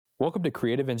Welcome to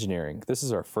Creative Engineering. This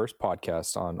is our first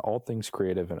podcast on all things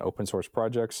creative and open source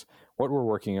projects, what we're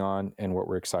working on, and what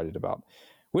we're excited about.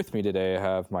 With me today, I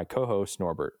have my co-host,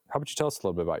 Norbert. How about you tell us a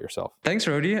little bit about yourself? Thanks,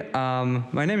 Rody.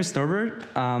 My name is Norbert.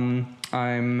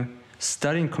 I'm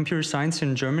studying computer science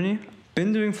in Germany.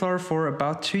 Been doing Flutter for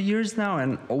about 2 years now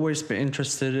and always been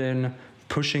interested in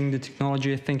pushing the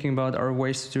technology, thinking about our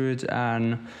ways to do it,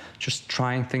 and just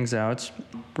trying things out.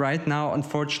 Right now,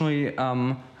 unfortunately,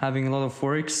 having a lot of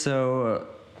work, so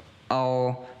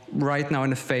I'll right now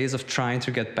in a phase of trying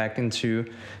to get back into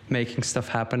making stuff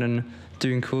happen and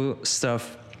doing cool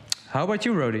stuff. How about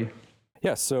you, Rody?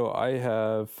 Yeah, so I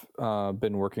have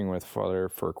been working with Flutter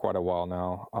for quite a while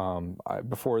now.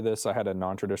 Before this, I had a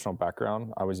non-traditional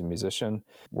background. I was a musician,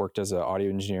 worked as an audio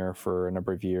engineer for a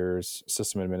number of years,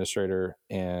 system administrator,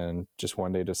 and just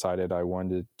one day decided I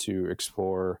wanted to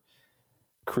explore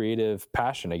creative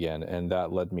passion again, and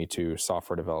that led me to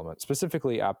software development,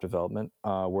 specifically app development,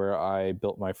 where I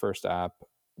built my first app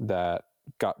that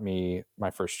got me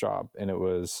my first job, and it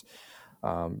was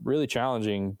really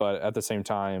challenging, but at the same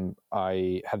time,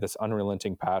 I had this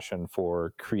unrelenting passion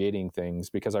for creating things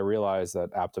because I realized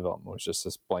that app development was just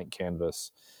this blank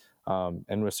canvas,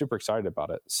 and was super excited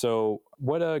about it. So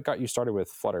what got you started with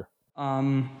Flutter?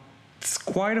 It's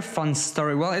quite a fun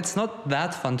story. Well, it's not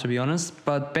that fun, to be honest,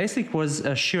 but basically it was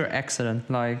a sheer accident.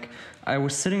 Like, I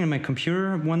was sitting on my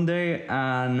computer one day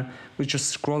and was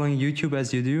just scrolling YouTube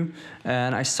as you do,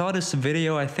 and I saw this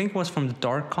video, I think it was from the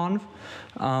DartConf,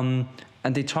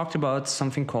 and they talked about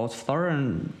something called Flutter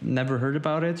and never heard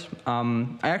about it.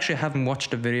 I actually haven't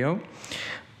watched the video,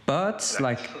 but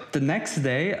like the next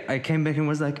day I came back and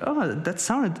was like, oh, that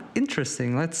sounded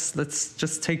interesting. Let's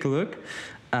just take a look.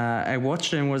 I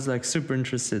watched it and was like super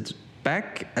interested.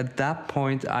 Back at that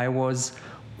point, I was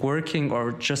working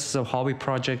or just as a hobby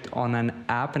project on an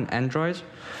app in Android.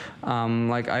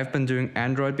 Like I've been doing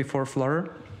Android before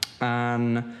Flutter,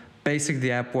 and basically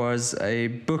the app was a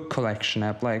book collection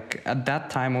app. Like at that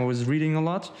time I was reading a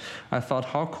lot. I thought,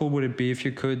 how cool would it be if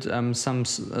you could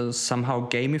somehow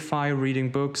gamify reading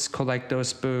books, collect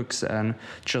those books, and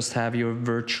just have your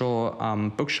virtual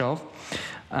bookshelf.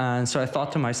 And so I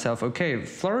thought to myself, okay,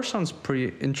 Flutter sounds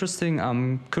pretty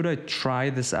interesting. Could I try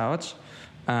this out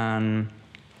and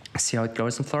see how it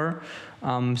goes in Flutter?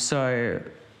 So I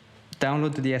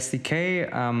downloaded the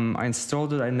SDK, I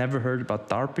installed it. I never heard about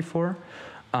Dart before.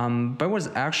 But it was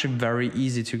actually very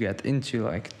easy to get into.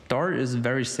 Like Dart is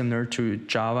very similar to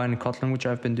Java and Kotlin, which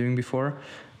I've been doing before.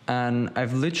 And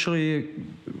I've literally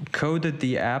coded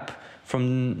the app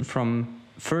from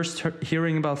first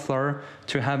hearing about Flutter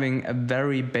to having a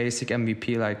very basic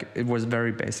MVP. Like it was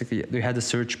very basic. You had a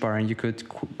search bar and you could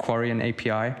query an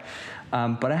API.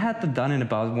 But I had that done in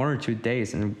about 1 or 2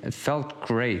 days and it felt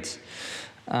great.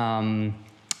 And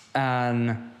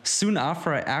soon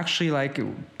after, I actually, like,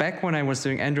 back when I was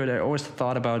doing Android, I always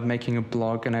thought about making a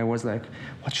blog, and I was like,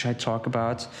 what should I talk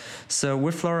about? So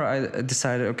with Flutter, I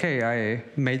decided, okay, I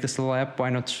made this little app,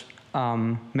 why not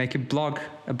make a blog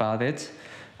about it?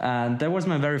 And that was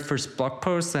my very first blog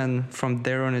post, and from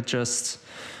there on, it just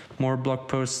more blog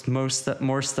posts, more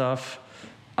stuff.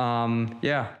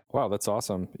 Yeah. Wow, that's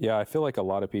awesome. Yeah, I feel like a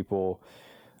lot of people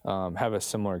have a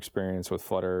similar experience with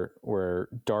Flutter where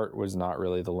Dart was not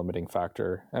really the limiting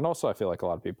factor. And also I feel like a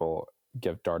lot of people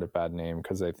give Dart a bad name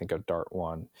because they think of Dart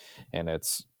 1 and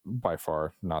it's by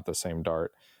far not the same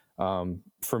Dart.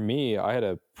 For me, I had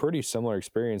a pretty similar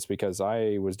experience because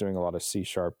I was doing a lot of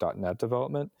C#.NET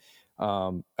development,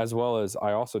 as well as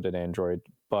I also did Android.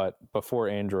 But before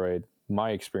Android,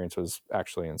 my experience was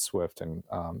actually in Swift and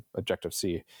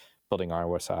Objective-C, building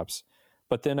iOS apps.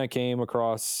 But then I came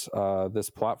across this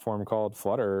platform called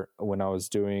Flutter when I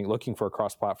was looking for a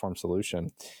cross-platform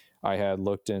solution. I had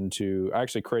I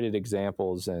actually created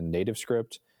examples in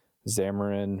NativeScript,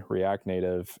 Xamarin, React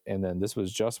Native, and then this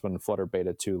was just when Flutter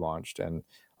Beta 2 launched. And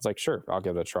I was like, sure, I'll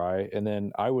give it a try. And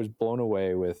then I was blown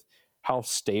away with how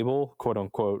stable, quote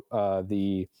unquote,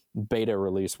 the beta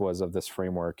release was of this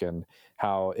framework and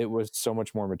how it was so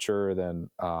much more mature than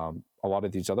a lot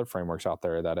of these other frameworks out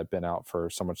there that have been out for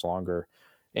so much longer.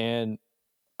 And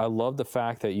I love the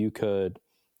fact that you could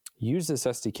use this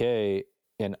SDK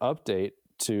and update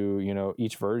to,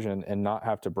 each version and not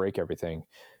have to break everything.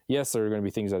 Yes, there are going to be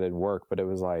things that didn't work, but it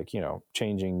was like,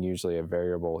 changing usually a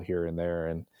variable here and there.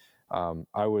 And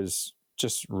I was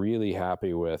just really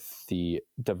happy with the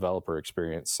developer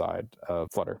experience side of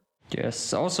Flutter.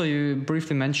 Yes. Also, you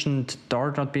briefly mentioned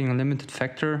Dart not being a limited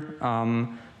factor.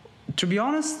 To be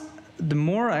honest, the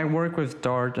more I work with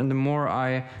Dart and the more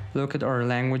I look at our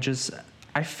languages,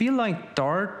 I feel like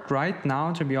Dart right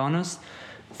now, to be honest,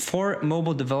 for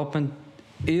mobile development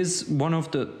is one of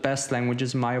the best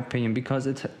languages in my opinion, because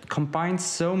it combines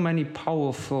so many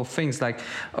powerful things, like,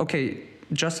 okay,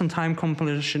 just-in-time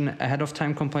compilation,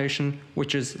 ahead-of-time compilation,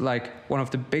 which is like one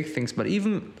of the big things, but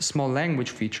even small language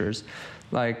features,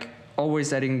 like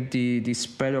always adding the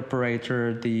spread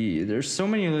operator, there's so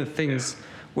many other things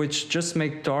which just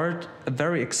make Dart a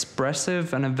very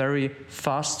expressive and a very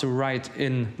fast to write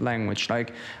in language.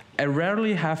 Like, I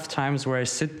rarely have times where I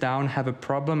sit down, have a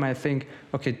problem, I think,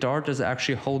 okay, Dart is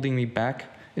actually holding me back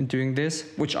in doing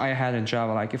this, which I had in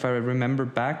Java. Like, if I remember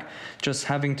back, just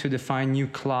having to define new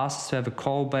classes, to have a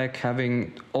callback,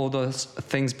 having all those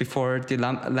things before the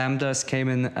lambdas came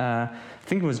in, I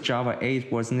think it was Java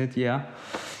 8, wasn't it? Yeah.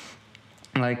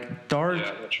 Like, Dart,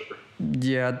 Yeah, I'm not sure.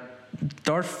 Yeah,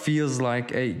 Dart feels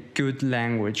like a good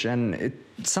language, and it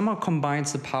somehow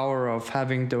combines the power of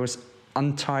having those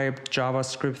untyped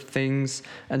JavaScript things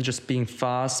and just being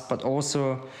fast, but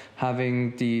also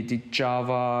having the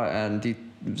Java and the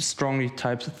strongly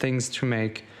typed things to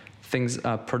make things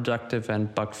productive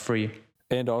and bug free.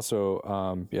 And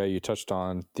also, you touched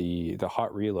on the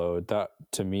hot reload. That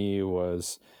to me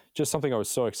was just something I was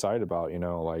so excited about.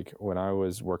 Like when I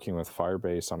was working with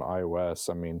Firebase on iOS,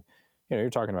 I mean, you're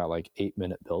talking about like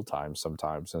 8-minute build times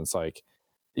sometimes, and it's like,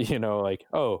 like,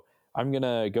 oh, I'm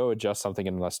gonna go adjust something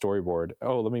in the storyboard.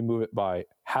 Oh, let me move it by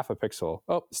half a pixel.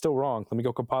 Oh, still wrong. Let me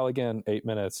go compile again. 8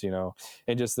 minutes.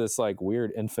 And just this like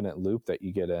weird infinite loop that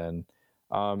you get in.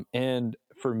 And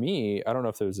for me, I don't know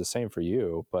if it was the same for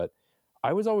you, but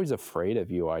I was always afraid of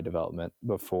UI development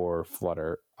before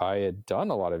Flutter. I had done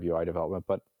a lot of UI development,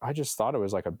 but I just thought it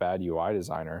was like a bad UI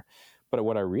designer. But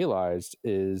what I realized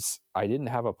is I didn't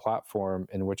have a platform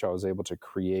in which I was able to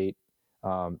create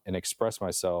and express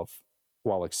myself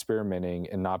while experimenting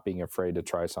and not being afraid to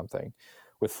try something.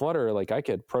 With Flutter, like I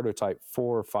could prototype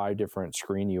 4 or 5 different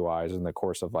screen UIs in the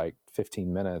course of like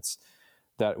 15 minutes.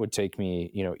 That would take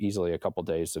me, easily a couple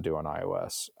days to do on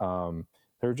iOS.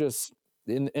 They're just,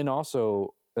 and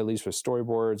also, at least with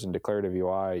storyboards and declarative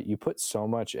UI, you put so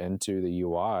much into the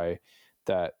UI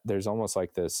that there's almost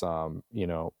like this,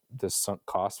 this sunk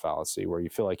cost fallacy where you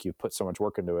feel like you put so much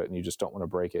work into it and you just don't want to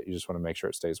break it. You just want to make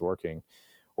sure it stays working.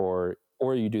 Or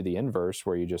you do the inverse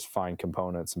where you just find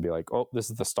components and be like, oh, this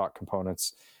is the stock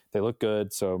components. They look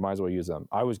good, so might as well use them.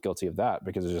 I was guilty of that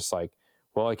because it's just like,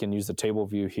 well, I can use the table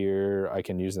view here. I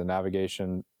can use the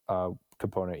navigation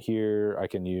component here. I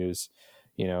can use,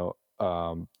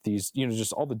 these,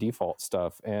 just all the default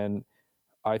stuff. And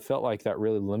I felt like that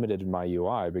really limited my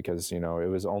UI because, it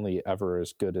was only ever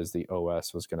as good as the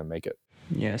OS was going to make it.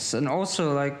 Yes, and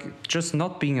also like just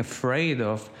not being afraid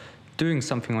of doing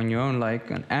something on your own, like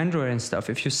on Android and stuff.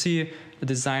 If you see a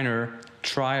designer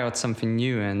try out something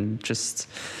new and just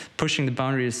pushing the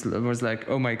boundaries, was like,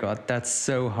 oh my God, that's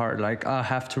so hard. Like I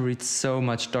have to read so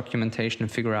much documentation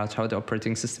and figure out how the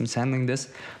operating system is handling this.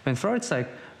 When for it's like,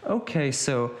 okay,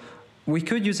 so we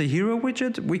could use a hero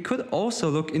widget. We could also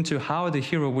look into how the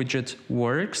hero widget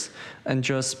works and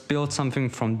just build something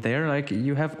from there. Like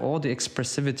you have all the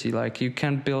expressivity, like you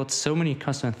can build so many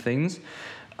custom things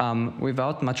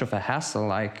without much of a hassle.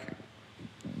 Like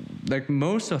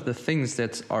most of the things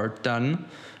that are done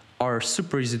are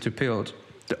super easy to build.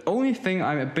 The only thing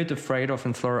I'm a bit afraid of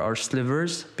in Flutter are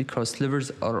slivers, because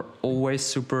slivers are always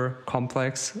super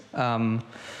complex.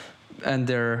 And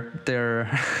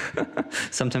they're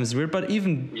sometimes weird, but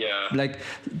even like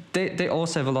they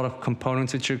also have a lot of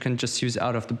components which you can just use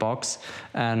out of the box,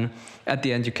 and at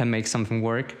the end you can make something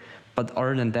work. But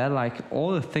other than that, like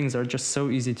all the things are just so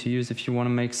easy to use. If you want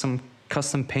to make some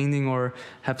custom painting or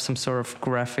have some sort of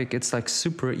graphic, it's like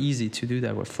super easy to do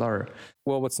that with Flutter.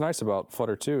 Well, what's nice about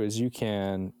Flutter too is you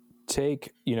can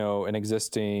take, an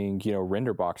existing,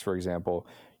 render box, for example.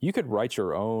 You could write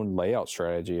your own layout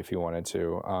strategy if you wanted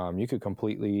to. You could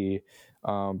completely,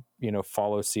 follow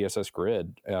CSS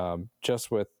Grid just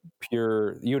with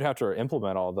pure. You would have to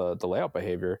implement all the layout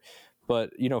behavior,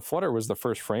 but Flutter was the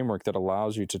first framework that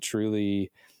allows you to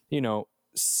truly,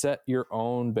 set your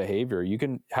own behavior. You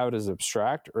can have it as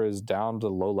abstract or as down to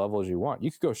low level as you want. You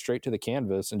could go straight to the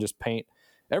canvas and just paint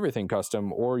everything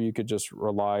custom, or you could just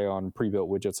rely on pre-built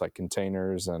widgets like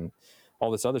containers and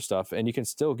all this other stuff, and you can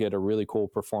still get a really cool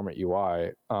performant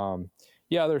UI.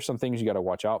 There's some things you got to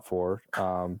watch out for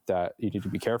that you need to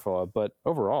be careful of, but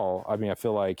overall, I mean, I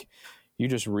feel like you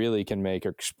just really can make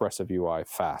expressive UI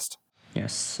fast.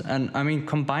 Yes, and I mean,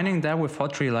 combining that with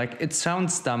hot reload, like it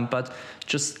sounds dumb, but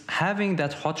just having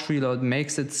that hot reload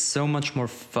makes it so much more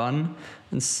fun.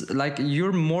 And like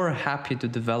you're more happy to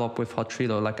develop with hot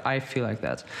reload. Like I feel like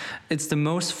that. It's the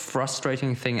most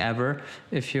frustrating thing ever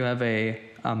if you have a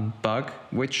bug,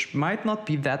 which might not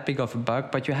be that big of a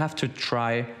bug, but you have to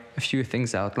try a few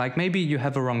things out. Like maybe you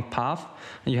have a wrong path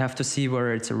and you have to see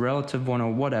whether it's a relative one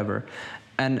or whatever.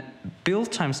 And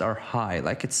build times are high.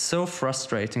 Like it's so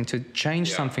frustrating to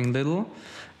change something little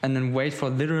and then wait for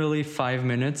literally 5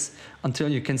 minutes until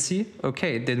you can see,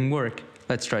 okay, it didn't work.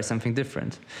 Let's try something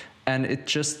different. And it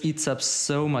just eats up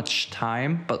so much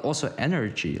time, but also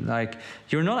energy. Like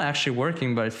you're not actually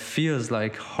working, but it feels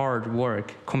like hard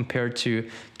work compared to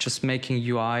just making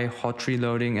UI, hot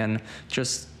reloading, and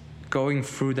just going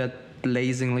through that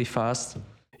blazingly fast.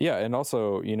 Yeah, and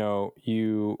also,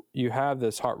 you have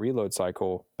this hot reload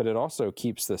cycle, but it also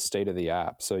keeps the state of the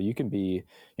app. So you can be,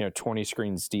 20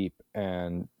 screens deep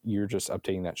and you're just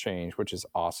updating that change, which is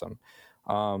awesome.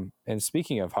 And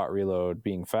speaking of hot reload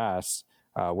being fast,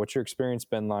 what's your experience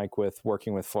been like with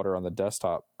working with Flutter on the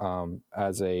desktop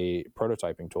as a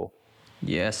prototyping tool?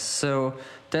 Yes, so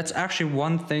that's actually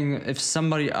one thing. If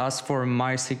somebody asks for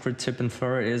my secret tip in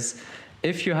Flutter is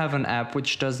if you have an app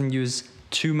which doesn't use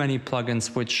too many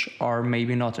plugins which are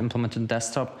maybe not implemented on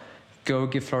desktop, go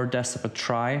give Flutter Desktop a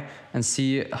try and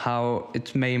see how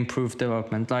it may improve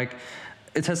development. Like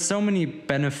it has so many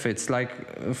benefits.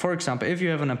 Like for example, if you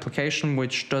have an application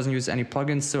which doesn't use any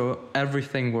plugins, so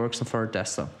everything works on Flutter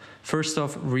Desktop. First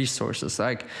off, resources.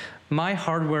 Like my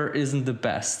hardware isn't the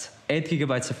best. 8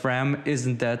 gigabytes of RAM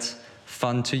isn't that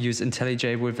fun to use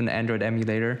IntelliJ with an Android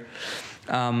emulator.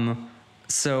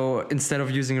 So instead of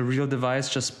using a real device,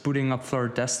 just booting up Flutter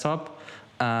Desktop,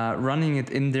 running it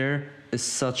in there is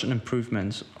such an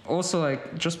improvement. Also,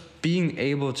 like just being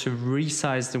able to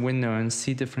resize the window and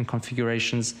see different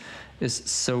configurations is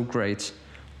so great.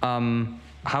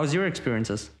 How's your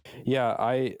experiences? Yeah,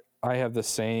 I have the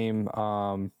same.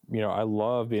 I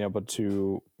love being able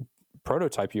to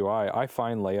prototype UI. I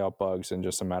find layout bugs in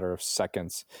just a matter of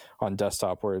seconds on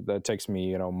desktop, where that takes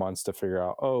me months to figure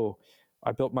out. Oh,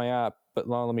 I built my app, but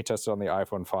let me test it on the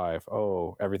iPhone 5.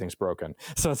 Oh, everything's broken.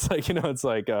 So it's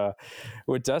like,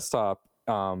 with desktop,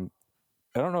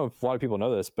 I don't know if a lot of people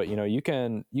know this, but you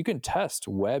can test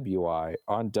web UI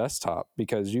on desktop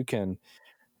because you can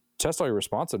test all your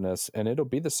responsiveness and it'll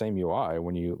be the same UI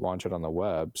when you launch it on the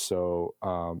web. So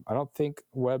I don't think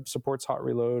web supports hot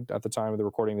reload at the time of the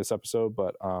recording of this episode,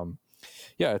 but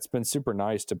yeah, it's been super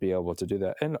nice to be able to do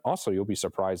that. And also you'll be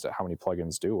surprised at how many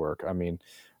plugins do work. I mean,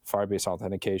 Firebase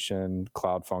authentication,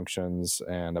 Cloud Functions,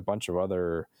 and a bunch of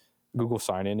other, Google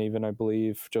Sign-In even, I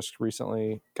believe, just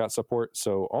recently got support.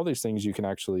 So all these things you can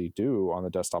actually do on the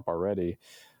desktop already.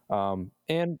 And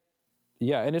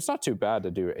it's not too bad to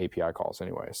do API calls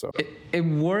anyway. So it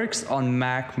works on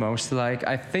Mac mostly. Like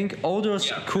I think all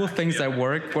those cool things that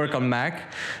work on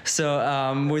Mac.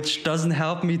 So which doesn't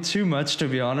help me too much, to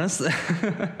be honest.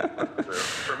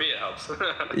 For me, it helps.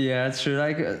 Yeah, it's true.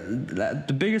 Like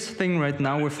the biggest thing right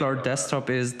now with our desktop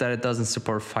is that it doesn't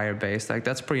support Firebase. Like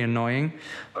that's pretty annoying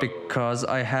because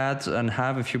I had and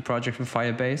have a few projects with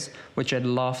Firebase, which I'd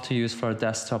love to use for a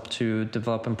desktop to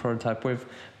develop and prototype with.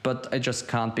 But I just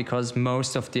can't because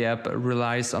most of the app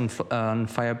relies on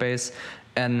Firebase.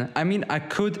 And I mean, I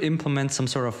could implement some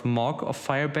sort of mock of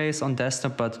Firebase on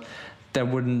desktop, but that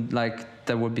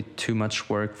would be too much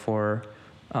work for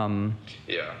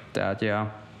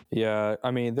that. Yeah,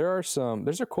 I mean, there's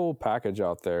a cool package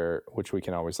out there, which we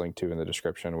can always link to in the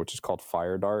description, which is called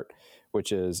FireDart,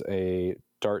 which is a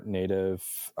Dart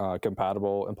native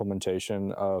compatible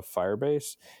implementation of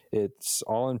Firebase. It's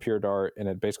all in pure Dart, and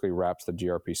it basically wraps the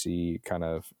gRPC kind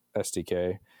of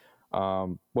SDK.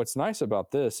 What's nice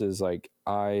about this is like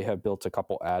I have built a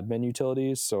couple admin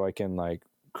utilities, so I can like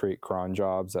create cron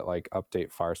jobs that like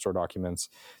update Firestore documents,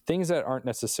 things that aren't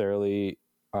necessarily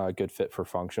a good fit for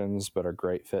functions, but are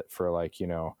great fit for like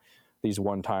these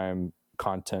one-time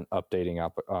content updating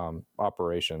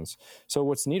operations. So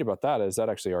what's neat about that is that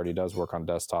actually already does work on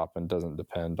desktop and doesn't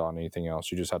depend on anything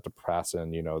else. You just have to pass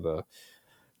in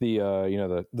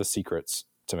the secrets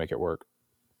to make it work.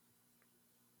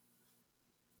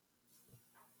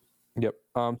 Yep.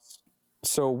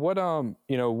 So what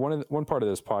one part of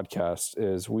this podcast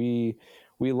is we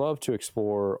love to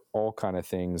explore all kind of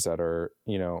things that are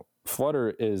Flutter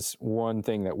is one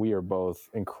thing that we are both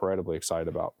incredibly excited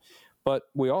about. But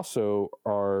we also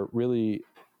are really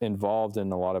involved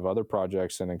in a lot of other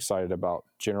projects and excited about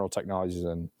general technologies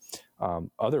and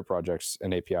other projects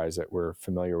and APIs that we're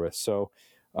familiar with. So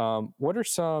what are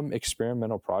some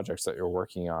experimental projects that you're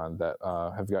working on that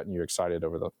have gotten you excited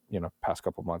over the past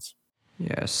couple of months?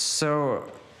 Yes.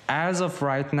 So as of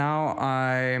right now,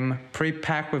 I'm pretty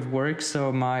packed with work,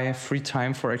 so my free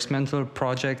time for experimental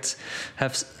projects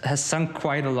has sunk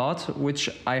quite a lot, which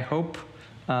I hope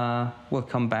will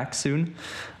come back soon.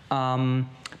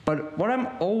 But what I'm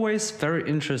always very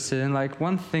interested in, like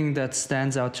one thing that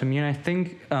stands out to me, and I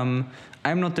think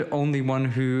I'm not the only one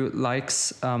who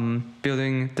likes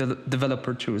building the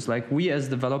developer tools. Like we as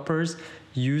developers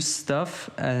use stuff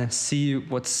and see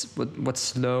what's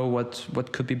slow,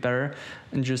 what could be better,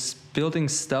 and just building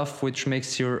stuff which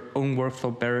makes your own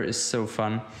workflow better is so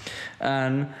fun.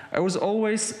 And I was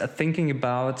always thinking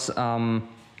about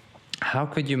how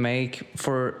could you make,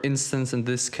 for instance, in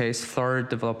this case, Flutter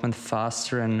development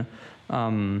faster and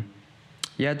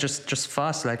just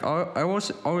fast. Like I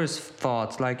was always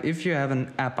thought, like if you have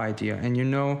an app idea and you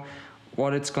know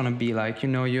what it's gonna be like,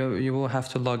 you will have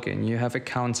to log in, you have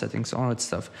account settings, all that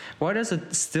stuff. Why does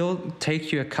it still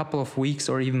take you a couple of weeks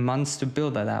or even months to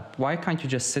build that app? Why can't you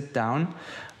just sit down,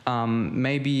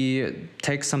 maybe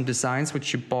take some designs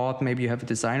which you bought, maybe you have a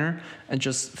designer, and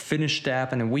just finish the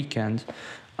app in a weekend?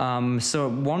 So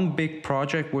one big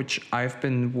project which I've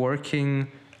been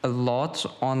working a lot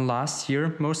on last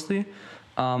year mostly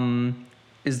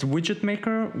is the widget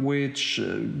maker, which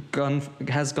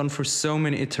has gone through so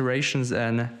many iterations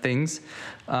and things.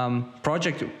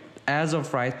 Project as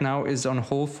of right now is on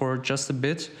hold for just a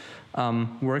bit,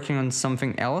 working on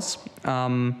something else,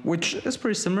 which is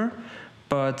pretty similar.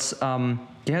 But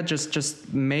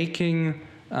just making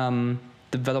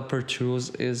developer tools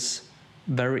is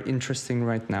very interesting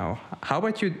right now. How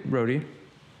about you, Rody?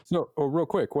 So, real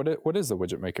quick, what is the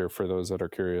widget maker for those that are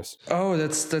curious? Oh,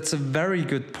 that's a very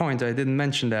good point. I didn't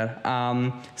mention that.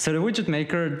 So the widget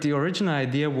maker, the original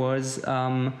idea was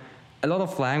a lot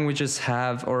of languages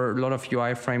have, or a lot of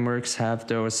UI frameworks have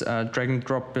those drag and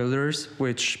drop builders,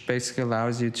 which basically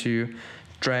allows you to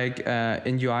drag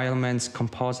in UI elements,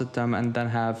 composite them, and then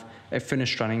have a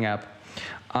finished running app.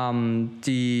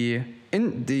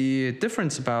 The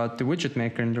difference about the widget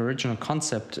maker and the original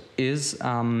concept is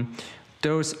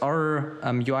those other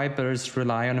UI builders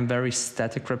rely on a very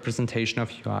static representation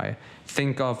of UI.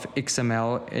 Think of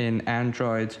XML in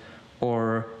Android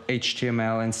or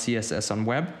HTML and CSS on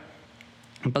web.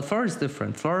 But Flutter is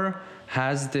different. Flutter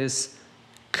has this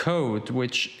code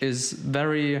which is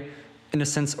very, in a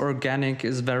sense, organic,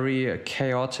 is very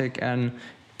chaotic, and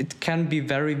it can be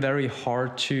very, very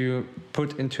hard to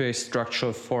put into a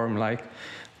structural form. Like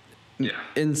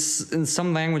in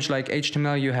some language like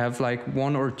HTML, you have like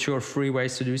 1 or 2 or 3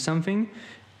 ways to do something.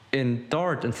 In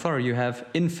Dart and Flutter, you have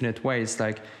infinite ways.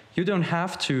 Like you don't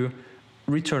have to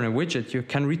return a widget. You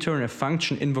can return a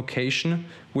function invocation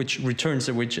which returns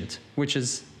a widget, which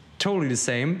is totally the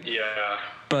same. Yeah.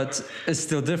 But it's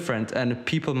still different, and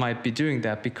people might be doing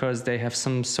that because they have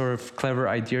some sort of clever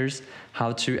ideas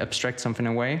how to abstract something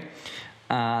away.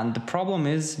 And the problem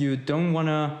is you don't want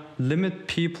to limit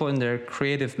people in their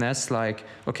creativeness, like,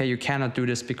 okay, you cannot do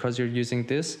this because you're using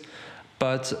this.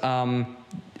 But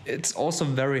it's also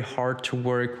very hard to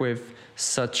work with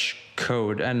such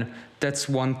code. And that's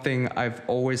one thing I've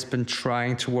always been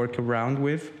trying to work around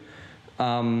with.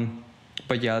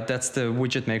 But yeah, that's the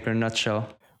widget maker in a nutshell.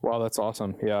 Wow, that's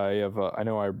awesome. Yeah, I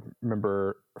know I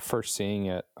remember first seeing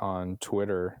it on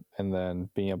Twitter and then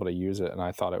being able to use it, and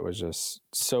I thought it was just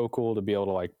so cool to be able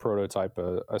to like prototype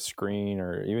a screen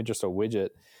or even just a widget.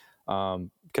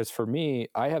 Because for me,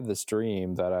 I have this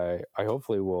dream that I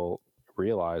hopefully will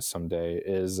realize someday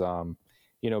is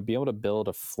be able to build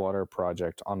a Flutter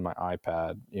project on my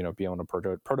iPad, be able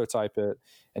to prototype it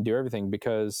and do everything,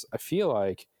 because I feel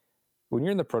like when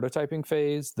you're in the prototyping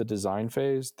phase, the design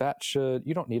phase,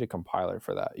 you don't need a compiler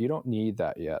for that. You don't need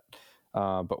that yet.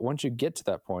 But once you get to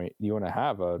that point, you want to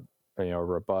have a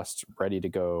robust, ready to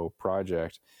go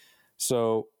project.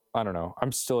 So I don't know.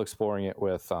 I'm still exploring it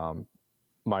with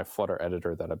my Flutter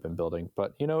editor that I've been building.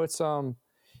 But it's a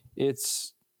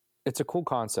cool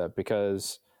concept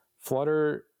because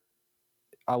Flutter,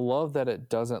 I love that it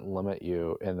doesn't limit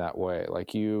you in that way.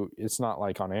 Like it's not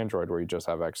like on Android where you just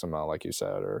have XML, like you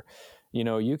said, or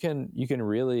you can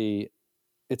really,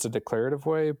 it's a declarative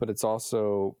way, but it's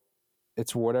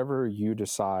whatever you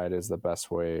decide is the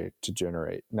best way to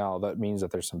generate. Now that means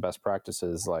that there's some best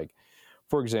practices. Like,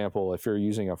 for example, if you're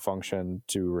using a function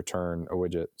to return a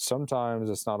widget, sometimes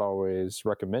it's not always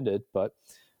recommended, but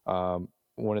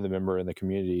one of the member in the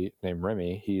community named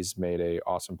Remy, he's made a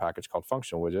awesome package called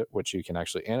function widget, which you can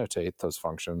actually annotate those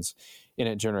functions and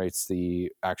it generates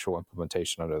the actual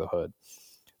implementation under the hood.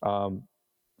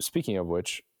 Speaking of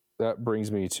which, that brings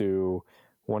me to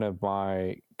one of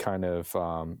my kind of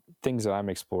things that I'm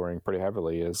exploring pretty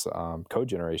heavily is code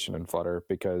generation in Flutter,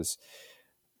 because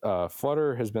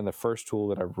Flutter has been the first tool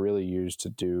that I've really used to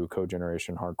do code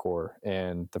generation hardcore.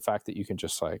 And the fact that you can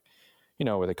just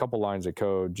with a couple lines of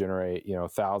code, generate,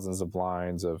 thousands of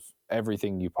lines of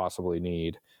everything you possibly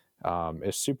need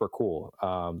is super cool.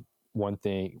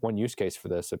 one use case for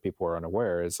this that people are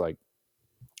unaware is like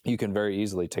you can very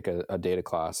easily take a data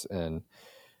class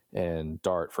and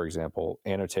Dart, for example,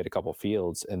 annotate a couple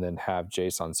fields and then have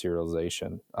JSON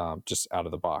serialization just out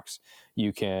of the box.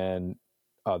 You can,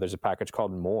 there's a package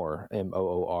called Moor,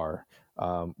 Moor,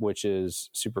 which is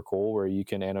super cool, where you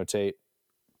can annotate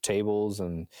tables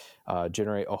and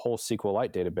generate a whole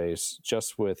SQLite database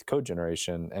just with code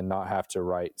generation and not have to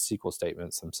write SQL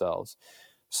statements themselves.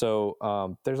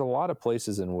 So there's a lot of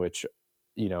places in which,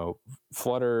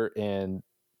 Flutter and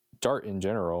Dart in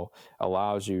general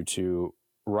allows you to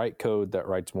write code that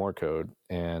writes more code,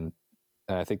 and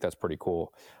I think that's pretty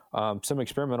cool. Some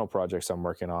experimental projects I'm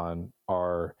working on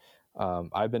are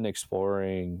I've been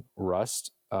exploring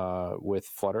Rust with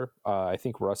Flutter. I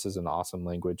think Rust is an awesome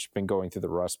language. Been going through the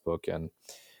Rust book, and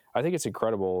I think it's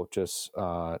incredible just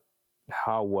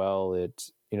how well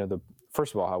it,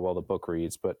 first of all, how well the book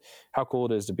reads, but how cool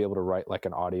it is to be able to write like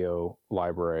an audio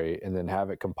library and then have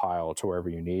it compile to wherever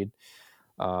you need.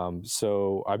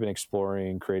 So I've been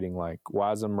exploring creating like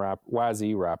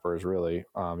WASI wrappers, really,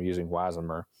 using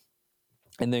Wasmer,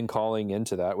 and then calling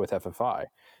into that with FFI.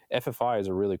 FFI is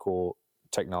a really cool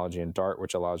technology in Dart,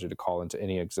 which allows you to call into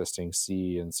any existing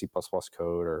C and C++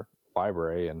 code or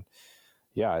library. And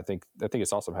yeah, I think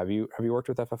it's awesome. Have you worked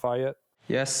with FFI yet?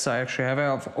 Yes, I actually have.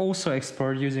 I've also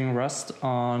explored using Rust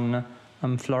on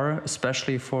Flutter,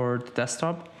 especially for the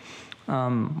desktop.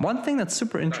 One thing that's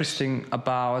super interesting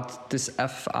about this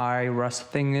FI Rust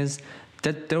thing is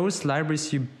that those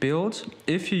libraries you build,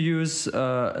 if you use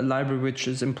a library which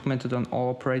is implemented on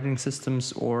all operating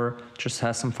systems or just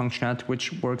has some functionality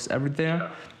which works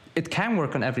everywhere, it can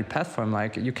work on every platform.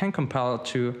 Like you can compile it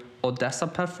to all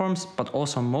desktop platforms, but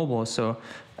also on mobile. So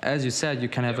as you said, you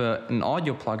can have an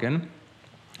audio plugin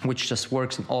which just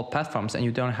works in all platforms, and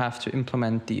you don't have to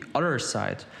implement the other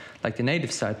side, like the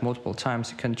native side, multiple times.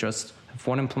 You can just have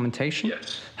one implementation,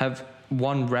 have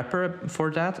one wrapper for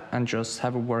that, and just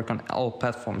have it work on all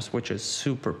platforms, which is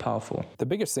super powerful. The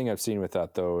biggest thing I've seen with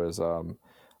that, though, is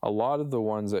a lot of the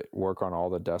ones that work on all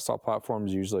the desktop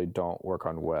platforms usually don't work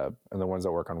on web, and the ones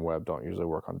that work on web don't usually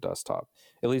work on desktop,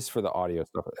 at least for the audio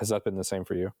stuff. Has that been the same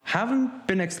for you? Haven't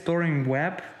been exploring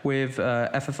web with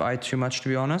FFI too much, to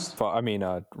be honest. I mean,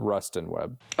 Rust and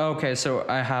web. Okay, so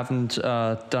I haven't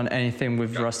done anything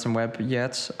with Rust and web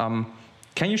yet.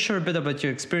 Can you share a bit about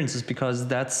your experiences? Because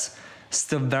that's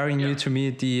still very new to me,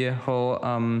 the whole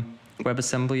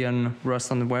WebAssembly and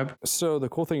Rust on the web. So the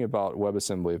cool thing about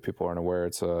WebAssembly, if people aren't aware,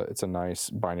 it's a nice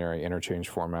binary interchange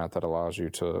format that allows you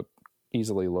to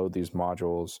easily load these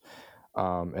modules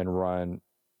and run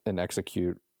and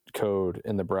execute code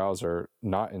in the browser,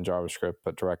 not in JavaScript,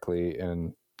 but directly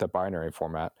in the binary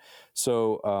format.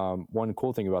 So one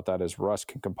cool thing about that is Rust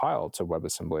can compile to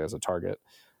WebAssembly as a target.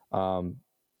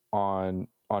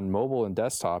 On mobile and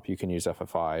desktop, you can use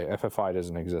FFI. FFI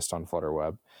doesn't exist on Flutter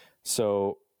Web.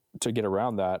 So to get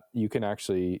around that, you can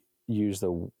actually use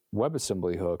the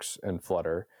WebAssembly hooks in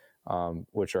Flutter,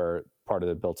 which are part of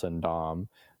the built-in DOM,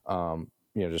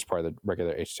 just part of the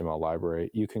regular HTML library.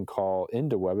 You can call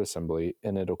into WebAssembly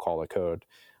and it'll call the code.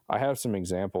 I have some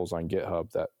examples on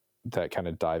GitHub that kind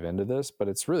of dive into this, but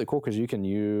it's really cool because you can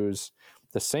use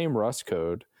the same Rust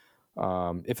code.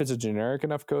 If it's a generic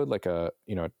enough code, like a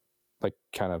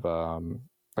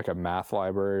math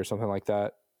library or something like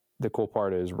that, the cool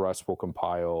part is Rust will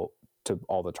compile to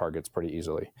all the targets pretty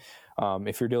easily.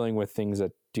 If you're dealing with things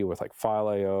that deal with like file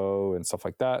I/O and stuff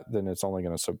like that, then it's only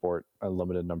going to support a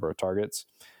limited number of targets.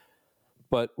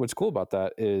 But what's cool about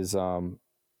that is,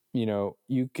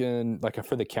 you can, like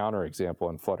for the counter example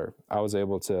in Flutter, I was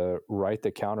able to write the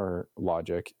counter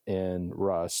logic in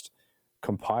Rust,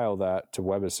 compile that to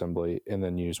WebAssembly, and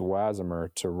then use Wasmer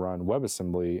to run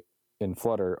WebAssembly in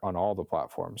Flutter on all the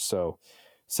platforms. So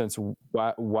since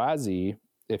WASI,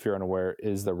 if you're unaware,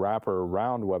 is the wrapper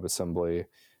around WebAssembly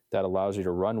that allows you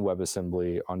to run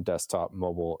WebAssembly on desktop,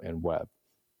 mobile, and web.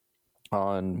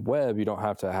 On web, you don't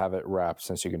have to have it wrapped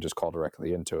since you can just call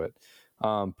directly into it.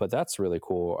 But that's really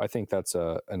cool. I think that's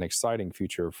an exciting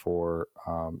feature for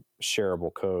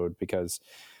shareable code, because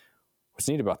what's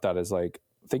neat about that is like,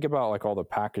 think about like all the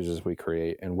packages we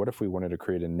create, and what if we wanted to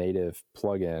create a native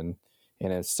plugin,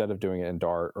 and instead of doing it in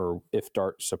Dart, or if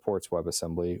Dart supports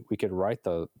WebAssembly, we could write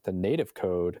the native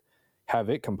code, have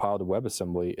it compiled to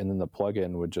WebAssembly, and then the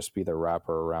plugin would just be the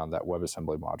wrapper around that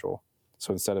WebAssembly module.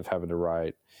 So instead of having to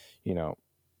write,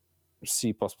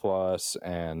 C++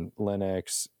 and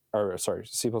Linux,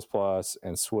 C++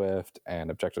 and Swift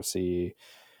and Objective-C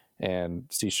and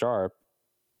C#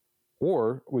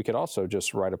 Or we could also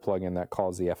just write a plugin that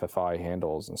calls the FFI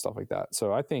handles and stuff like that.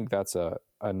 So I think that's a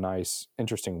nice,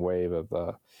 interesting wave of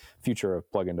the future of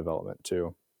plugin development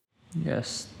too.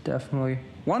 Yes, definitely.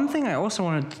 One thing I also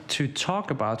wanted to talk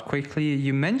about quickly,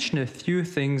 you mentioned a few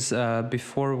things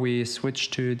before we switch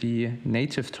to the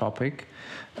native topic.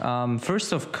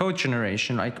 First off, code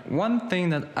generation. Like one thing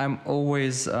that I'm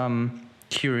always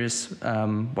curious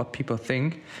what people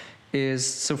think is,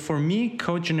 so for me,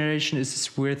 code generation is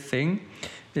this weird thing.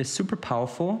 It's super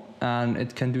powerful and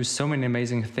it can do so many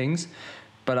amazing things,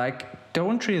 but I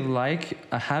don't really like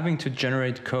having to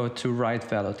generate code to write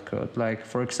valid code. Like,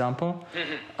 for example,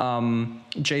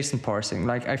 JSON parsing.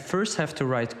 Like, I first have to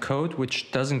write code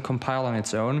which doesn't compile on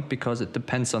its own because it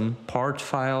depends on part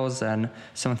files and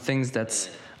some things that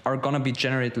are going to be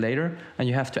generated later. And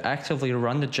you have to actively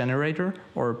run the generator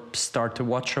or start the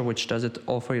watcher, which does it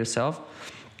all for yourself.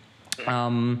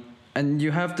 And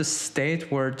you have this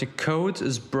state where the code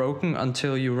is broken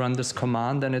until you run this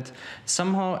command, and it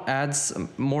somehow adds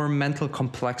more mental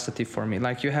complexity for me.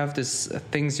 Like you have these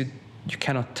things you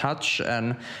cannot touch,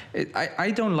 and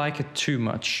I don't like it too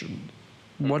much.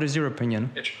 What is your opinion?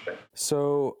 Interesting.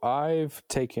 So I've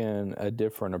taken a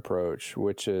different approach,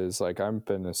 which is like I've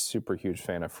been a super huge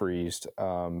fan of Freezed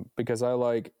because I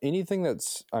like anything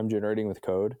that's I'm generating with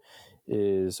code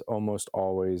is almost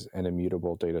always an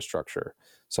immutable data structure,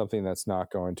 something that's not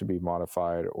going to be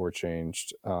modified or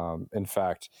changed. In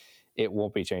fact, it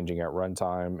won't be changing at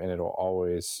runtime, and it'll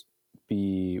always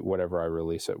be whatever I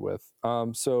release it with.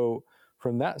 So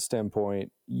from that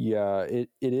standpoint, yeah, it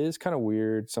is kind of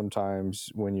weird sometimes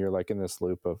when you're like in this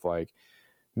loop of like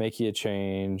making a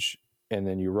change and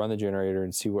then you run the generator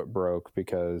and see what broke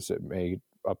because it may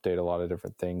update a lot of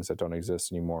different things that don't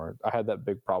exist anymore. I had that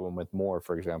big problem with More,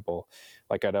 for example.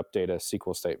 Like I'd update a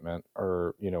SQL statement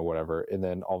or, whatever, and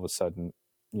then all of a sudden,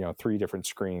 3 different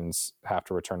screens have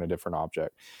to return a different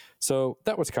object. So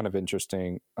that was kind of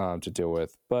interesting to deal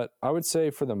with. But I would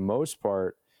say for the most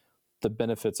part, the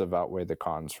benefits have outweighed the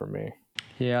cons for me.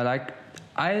 Yeah, like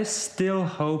I still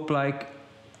hope, like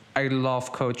I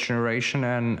love code generation,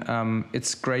 and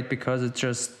it's great because it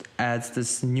just adds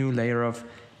this new layer of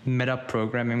meta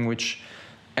programming, which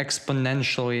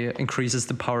exponentially increases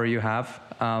the power you have.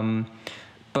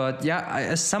 But yeah,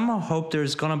 I somehow hope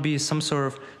there's gonna be some sort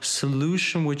of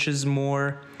solution which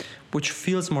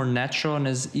feels more natural and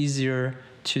is easier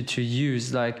to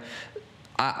use. Like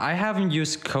I haven't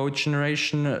used code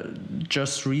generation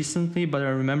just recently, but I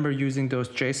remember using those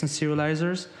JSON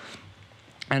serializers.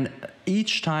 And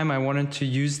each time I wanted to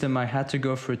use them, I had to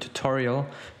go through a tutorial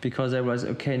because I was,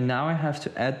 okay, now I have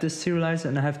to add this serializer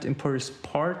and I have to import this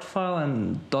part file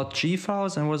and .g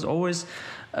files, and it was always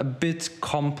a bit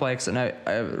complex. And I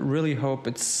really hope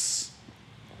it's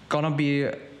gonna be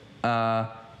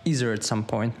easier at some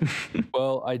point.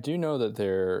 Well, I do know that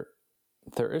there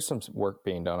is some work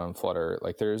being done on Flutter.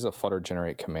 Like there is a Flutter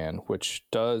generate command, which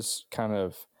does kind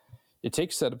of, it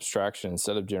takes that abstraction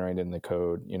instead of generating the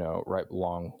code, right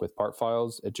along with part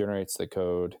files, it generates the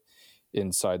code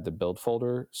inside the build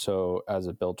folder. So as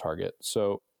a build target.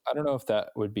 So I don't know if that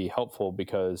would be helpful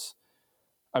because,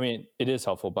 I mean, it is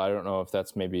helpful, but I don't know if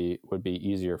that's maybe would be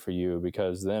easier for you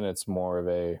because then it's more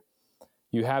of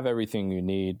you have everything you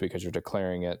need because you're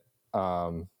declaring it.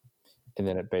 And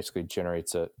then it basically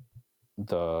generates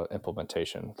the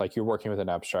implementation. Like you're working with an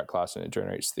abstract class and it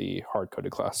generates the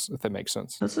hard-coded class, if that makes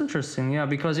sense. That's interesting, yeah,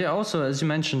 because also as you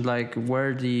mentioned, like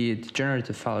where the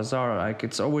generative files are, like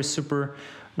it's always super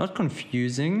not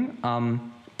confusing,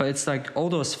 but it's like all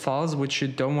those files which you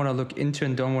don't want to look into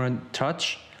and don't want to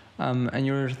touch. And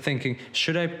you're thinking,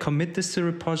 should I commit this to the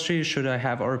repository? Should I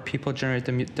have our people generate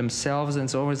them themselves? And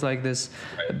it's always like this,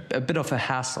 a bit of a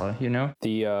hassle,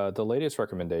 The latest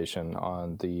recommendation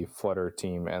on the Flutter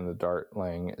team and the Dart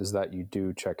Lang is that you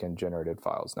do check in generated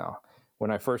files now.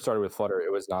 When I first started with Flutter,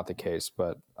 it was not the case,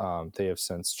 but they have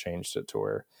since changed it to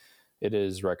where it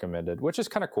is recommended, which is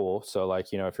kind of cool. So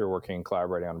like, if you're working,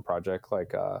 collaborating on a project,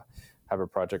 like have a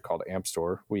project called Amp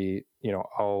Store,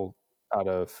 I'll out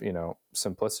of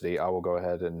simplicity, I will go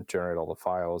ahead and generate all the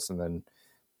files, and then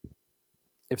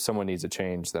if someone needs a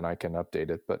change, then I can update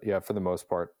it. But yeah, for the most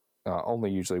part,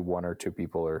 only usually 1 or 2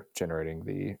 people are generating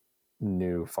the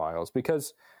new files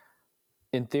because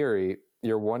in theory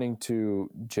you're wanting to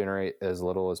generate as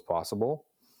little as possible.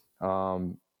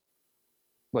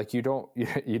 Like you don't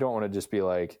want to just be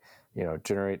like,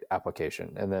 generate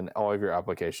application and then all of your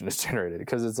application is generated,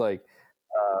 because it's like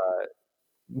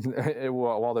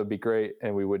while that would be great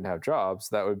and we wouldn't have jobs,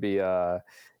 that would be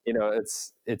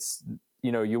it's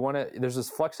you want to, there's this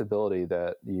flexibility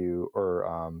that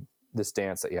this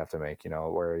dance that you have to make,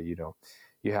 where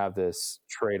you have this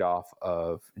trade-off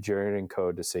of generating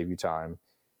code to save you time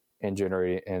and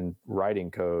generating and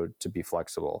writing code to be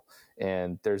flexible.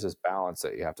 And there's this balance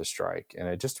that you have to strike, and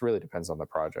it just really depends on the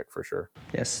project for sure.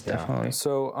 Yes, definitely. Yeah.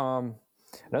 So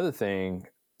another thing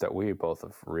that we both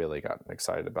have really gotten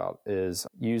excited about is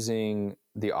using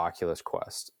the Oculus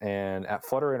Quest. And at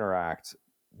Flutter Interact,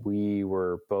 we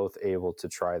were both able to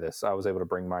try this. I was able to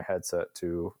bring my headset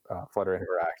to Flutter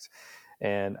Interact.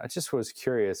 And I just was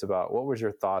curious about what was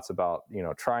your thoughts about,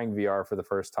 trying VR for the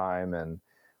first time, and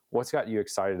what's got you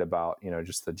excited about,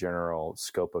 just the general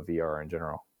scope of VR in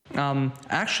general?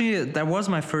 Actually, that was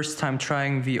my first time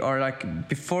trying VR. Like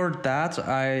before that,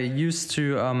 I used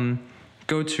to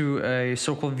go to a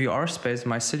so-called VR space in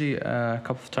my city a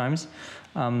couple of times.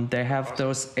 They have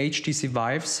those HTC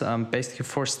Vives, basically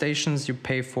 4 stations. You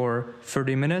pay for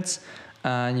 30 minutes,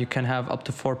 and you can have up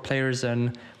to 4 players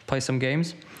and play some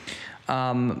games.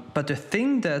 But the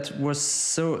thing that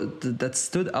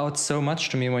stood out so much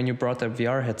to me when you brought the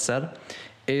VR headset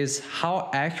is how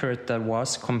accurate that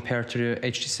was compared to the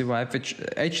HTC Vive, which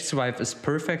HTC Vive is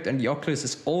perfect, and the Oculus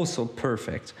is also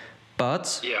perfect,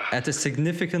 but at a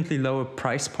significantly lower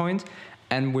price point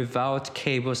and without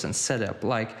cables and setup.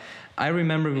 Like, I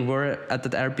remember we were at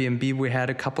that Airbnb, we had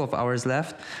a couple of hours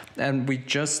left, and we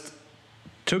just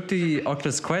took the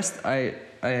Oculus Quest. I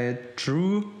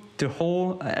drew the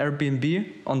whole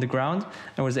Airbnb on the ground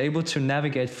and was able to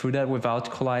navigate through that without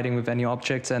colliding with any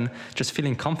objects, and just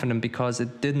feeling confident because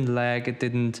it didn't lag, it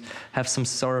didn't have some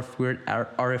sort of weird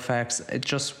artifacts, it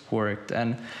just worked.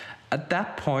 And at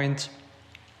that point,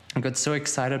 I got so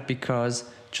excited because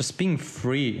just being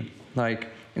free, like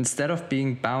instead of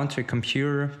being bound to a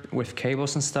computer with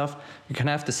cables and stuff, you can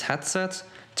have this headset,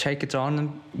 take it on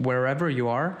wherever you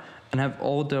are, and have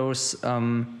all those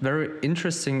very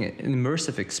interesting,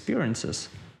 immersive experiences.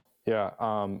 Yeah,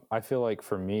 I feel like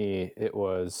for me,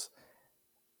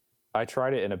 I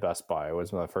tried it in a Best Buy. It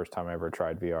was the first time I ever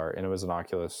tried VR, and it was an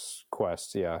Oculus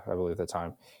Quest, I believe at the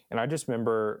time. And I just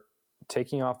remember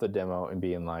taking off the demo and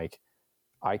being like,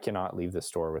 I cannot leave the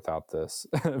store without this,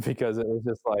 because it was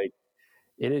just like,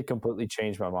 it had completely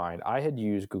changed my mind. I had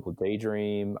used Google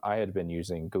Daydream. I had been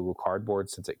using Google Cardboard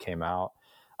since it came out.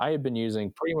 I had been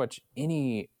using pretty much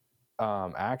any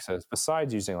access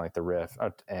besides using like the Rift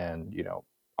and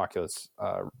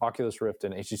Oculus Rift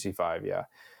and HTC Vive. Yeah,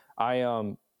 I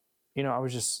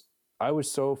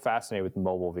was so fascinated with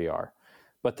mobile VR,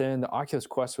 but then the Oculus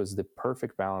Quest was the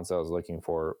perfect balance I was looking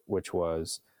for, which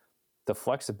was the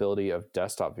flexibility of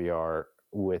desktop VR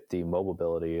with the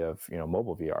mobility of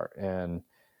mobile VR. And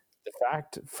the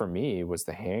fact for me was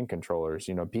the hand controllers.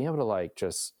 Being able to like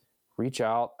just reach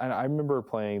out. And I remember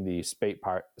playing the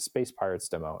Space Pirates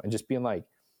demo and just being like,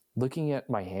 looking at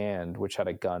my hand, which had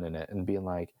a gun in it, and being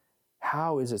like,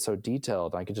 how is it so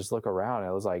detailed? And I could just look around,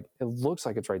 and it was like, it looks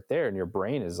like it's right there, and your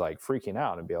brain is like freaking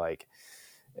out and be like.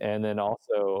 And then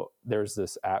also there's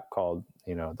this app called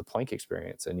the Planck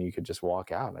Experience, and you could just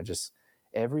walk out, and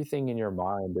everything in your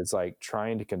mind is like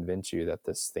trying to convince you that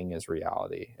this thing is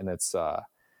reality. And it's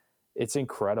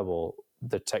incredible,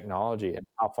 the technology and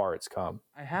how far it's come.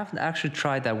 I haven't actually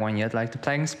tried that one yet. Like the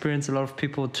Planck Experience, a lot of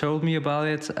people told me about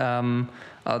it.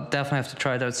 I'll definitely have to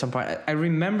try it out at some point. I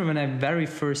remember when I very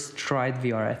first tried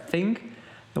VR, I think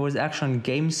it was actually on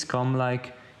Gamescom,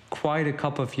 like quite a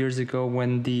couple of years ago,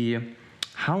 when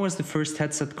how was the first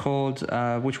headset called,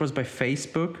 which was by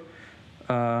Facebook?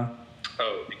 The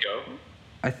Go?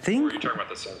 I think. Or are you talking about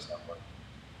the Samsung one?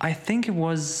 I think it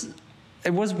was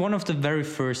one of the very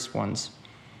first ones.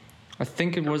 I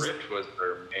think it was. The Rift was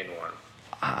their main one.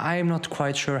 I'm not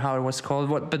quite sure how it was called,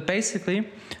 but basically,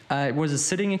 it was a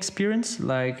sitting experience,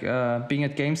 like being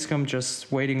at Gamescom,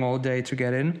 just waiting all day to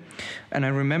get in. And I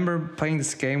remember playing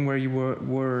this game where you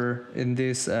were in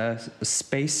this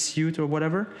space suit or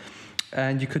whatever,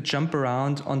 and you could jump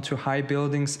around onto high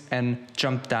buildings and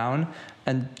jump down.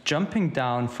 And jumping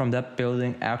down from that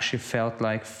building actually felt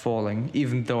like falling,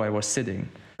 even though I was sitting.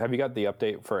 Have you got the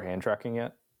update for hand tracking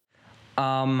yet?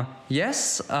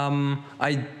 Yes,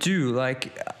 I do.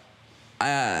 Like,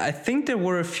 I think there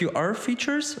were a few other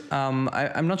features.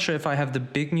 I'm not sure if I have the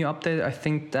big new update. I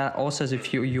think that also has a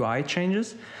few UI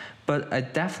changes, but I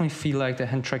definitely feel like the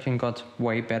hand tracking got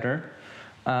way better.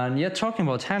 And yeah, talking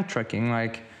about hand tracking,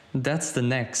 like that's the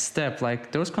next step.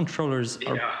 Like those controllers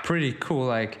are pretty cool.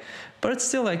 Like, but it's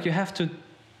still like you have to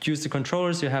use the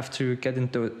controllers. You have to get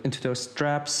into those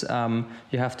straps.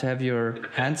 You have to have your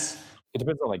hands. It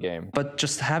depends on the game. But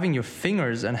just having your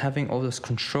fingers and having all this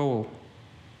control,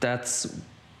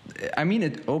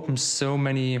 it opens so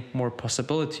many more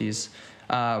possibilities.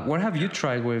 What have you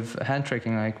tried with hand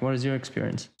tracking? Like, what is your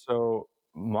experience? So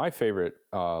my favorite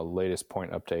latest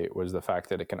point update was the fact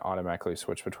that it can automatically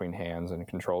switch between hands and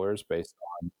controllers based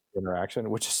on interaction,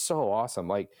 which is so awesome.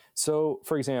 Like, so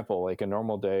for example, like a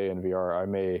normal day in VR, I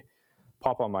may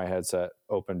pop on my headset,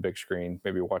 open big screen,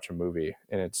 maybe watch a movie,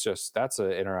 and it's just, that's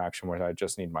an interaction where I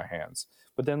just need my hands.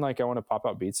 But then like I want to pop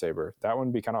out Beat Saber, that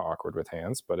would be kind of awkward with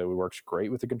hands, but it works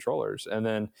great with the controllers. And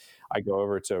then I go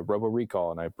over to Robo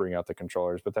Recall and I bring out the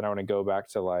controllers, but then I want to go back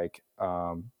to like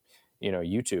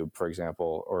YouTube, for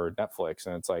example, or Netflix,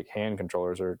 and it's like hand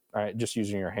controllers are just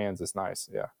using your hands is nice.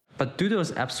 Yeah. But do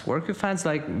those apps work with hands?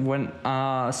 Like when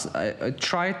I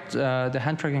tried the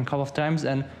hand tracking a couple of times,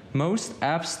 and most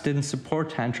apps didn't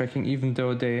support hand tracking, even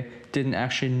though they didn't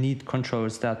actually need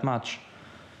controllers that much.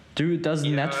 Does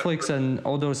Netflix and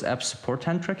all those apps support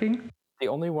hand tracking? The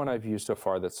only one I've used so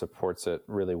far that supports it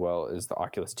really well is the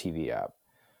Oculus TV app.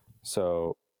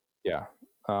 So, yeah.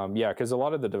 Because a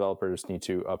lot of the developers need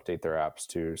to update their apps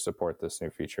to support this new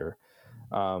feature.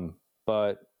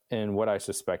 But what I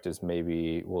suspect is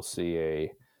maybe we'll see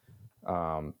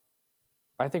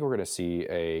I think we're going to see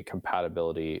a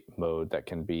compatibility mode that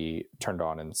can be turned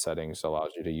on in the settings, allows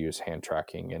you to use hand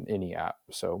tracking in any app.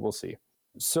 So we'll see.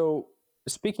 So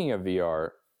speaking of VR,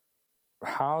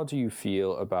 how do you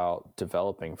feel about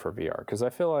developing for VR? Because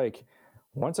I feel like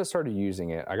once I started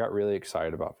using it, I got really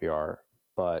excited about VR,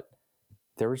 but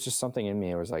there was just something in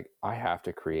me. It was like, I have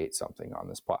to create something on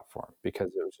this platform, because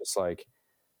it was just like,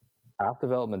 app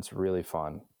development's really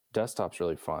fun. Desktop's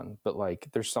really fun, but like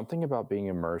there's something about being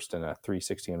immersed in a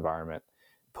 360 environment,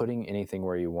 putting anything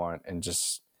where you want, and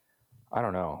just, I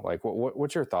don't know, like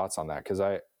what's your thoughts on that? Because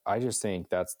I just think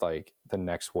that's like the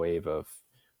next wave of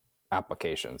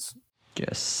applications.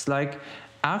 Yes, like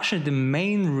actually the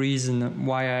main reason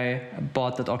why I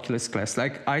bought that Oculus Quest,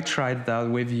 like I tried that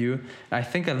with you. I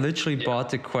think I literally bought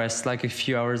the Quest like a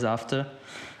few hours after.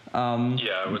 It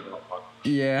was not fun.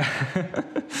 Yeah,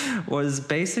 was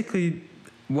basically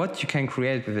what you can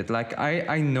create with it. Like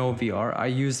I know VR, I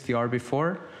used VR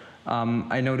before.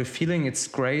 I know the feeling, it's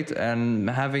great, and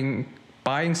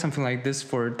buying something like this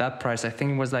for that price, I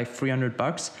think it was like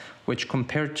 $300, which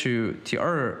compared to the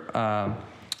other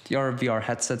VR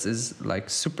headsets is like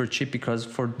super cheap, because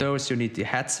for those you need the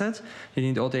headset, you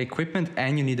need all the equipment,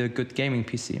 and you need a good gaming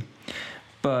PC.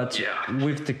 But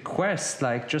with the Quest,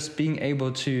 like just being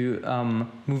able to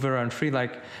move around free,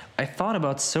 like I thought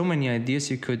about so many ideas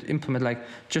you could implement. Like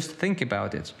just think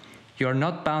about it. You're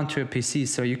not bound to a PC,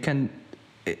 so you can,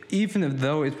 even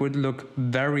though it would look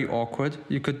very awkward,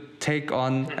 you could take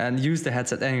on and use the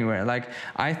headset anywhere. Like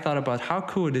I thought about how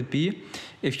cool would it be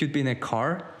if you'd be in a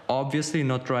car, obviously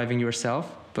not driving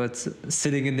yourself, but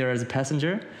sitting in there as a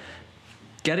passenger,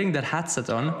 getting that headset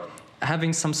on,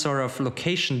 having some sort of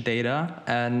location data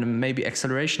and maybe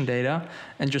acceleration data,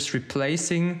 and just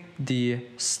replacing the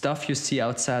stuff you see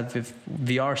outside with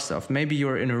VR stuff. Maybe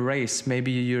you're in a race,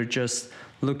 maybe you're just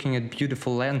looking at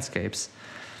beautiful landscapes.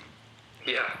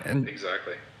 Yeah, and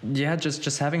exactly. Yeah,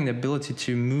 just having the ability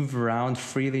to move around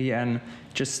freely and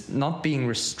just not being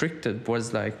restricted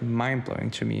was like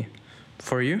mind-blowing to me.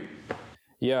 For you?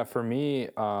 Yeah, for me,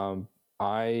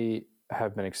 I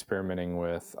have been experimenting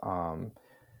with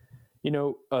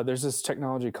there's this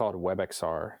technology called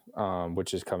WebXR,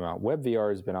 which has come out. WebVR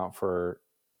has been out for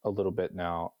a little bit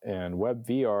now, and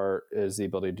WebVR is the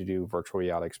ability to do virtual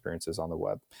reality experiences on the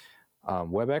web.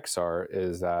 WebXR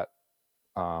is that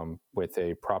with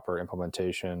a proper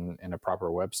implementation and a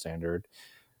proper web standard.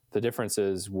 The difference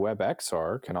is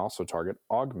WebXR can also target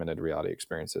augmented reality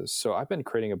experiences. So I've been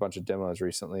creating a bunch of demos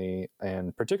recently,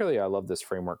 and particularly I love this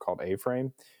framework called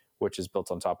A-Frame, which is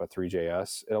built on top of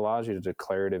Three.js. It allows you to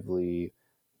declaratively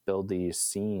build these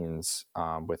scenes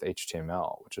with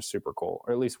HTML, which is super cool,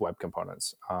 or at least web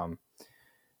components.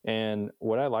 And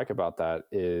what I like about that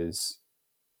is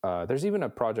there's even a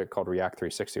project called React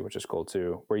 360, which is cool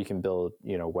too, where you can build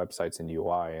websites in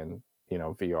UI and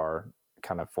VR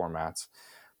kind of formats.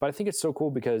 But I think it's so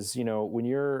cool because when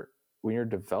you're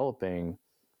developing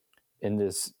in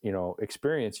this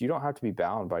experience, you don't have to be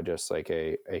bound by just like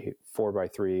a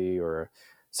 4:3 or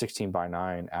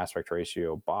 16:9 aspect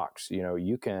ratio box.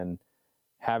 You can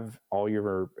have all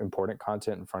your important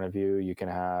content in front of you. You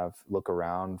can look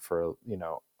around for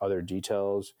other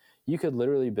details. You could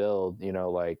literally build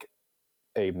like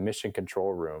a mission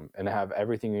control room and have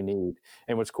everything you need.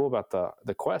 And what's cool about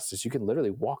the Quest is you can literally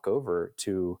walk over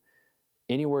to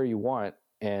anywhere you want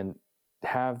and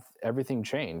have everything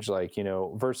change, like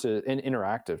versus in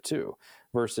interactive too,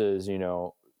 versus in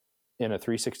a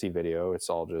 360 video it's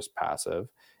all just passive,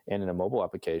 and in a mobile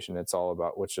application it's all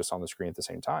about what's just on the screen at the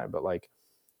same time. But like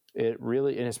it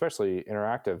really, and especially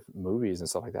interactive movies and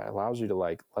stuff like that, allows you to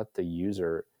like let the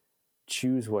user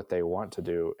choose what they want to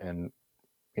do and,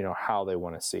 you know, how they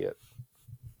want to see it.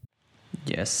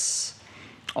 Yes.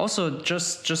 Also,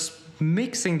 just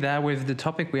mixing that with the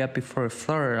topic we had before,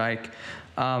 Flutter, like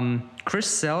Chris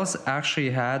Sells actually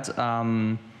had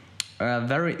a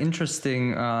very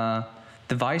interesting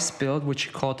device build, which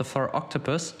he called the Flutter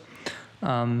Octopus.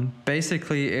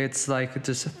 Basically, it's like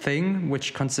this thing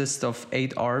which consists of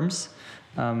 8 arms,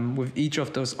 with each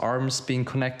of those arms being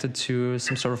connected to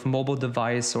some sort of mobile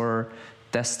device or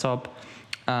desktop,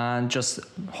 and just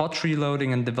hot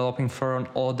reloading and developing Flutter on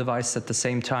all devices at the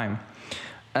same time.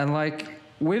 And like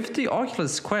with the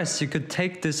Oculus Quest, you could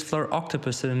take this Flutter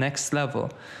Octopus to the next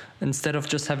level. Instead of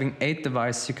just having 8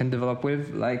 devices you can develop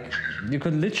with, like you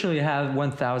could literally have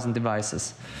 1,000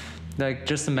 devices. Like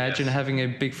just imagine having a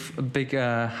big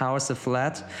house, a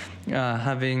flat,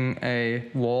 having a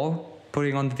wall,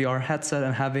 putting on the VR headset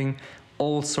and having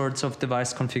all sorts of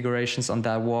device configurations on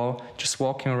that wall, just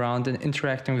walking around and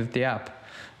interacting with the app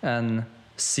and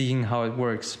seeing how it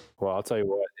works. Well, I'll tell you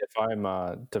what, if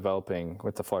I'm developing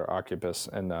with the Flutter Octopus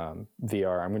and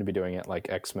VR, I'm going to be doing it like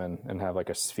X-Men and have like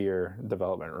a sphere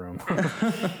development room.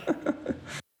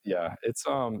 Yeah,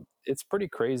 it's pretty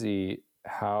crazy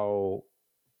how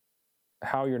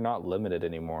you're not limited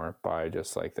anymore by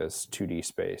just like this 2D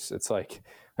space. It's like,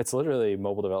 it's literally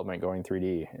mobile development going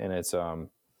 3D. And it's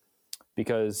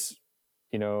because,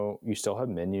 you know, you still have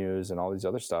menus and all these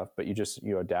other stuff, but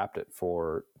you adapt it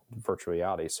for virtual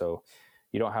reality. So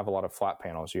you don't have a lot of flat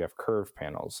panels, you have curved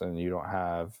panels, and you don't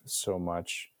have so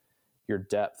much, your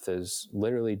depth is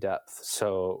literally depth.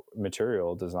 So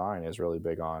material design is really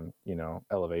big on, you know,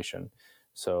 elevation.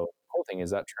 So the whole thing is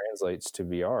that translates to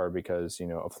VR because, you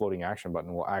know, a floating action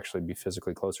button will actually be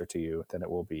physically closer to you than it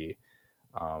will be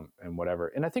and whatever.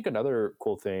 And I think another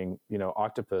cool thing, you know,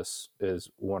 Octopus is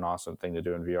one awesome thing to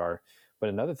do in VR, but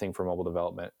another thing for mobile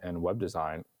development and web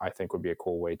design, I think would be a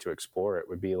cool way to explore it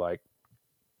would be like,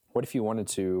 what if you wanted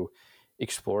to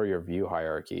explore your view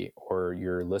hierarchy or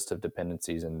your list of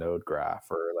dependencies in Node Graph,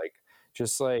 or like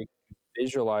just like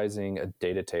visualizing a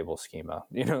data table schema?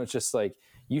 You know, it's just like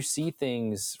you see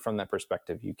things from that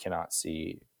perspective you cannot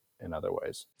see in other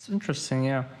ways. It's interesting,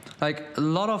 yeah. Like a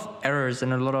lot of errors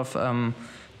and a lot of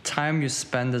time you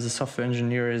spend as a software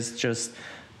engineer is just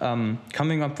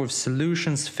coming up with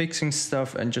solutions, fixing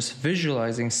stuff, and just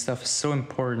visualizing stuff is so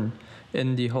important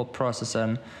in the whole process.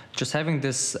 And just having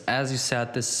this, as you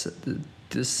said,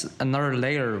 this another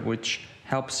layer which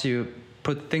helps you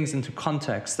put things into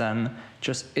context and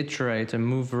just iterate and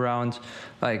move around.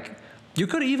 Like you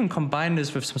could even combine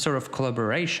this with some sort of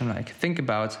collaboration. Like think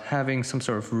about having some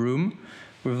sort of room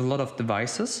with a lot of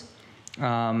devices,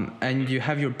 and you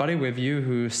have your buddy with you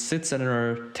who sits at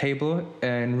a table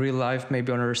in real life,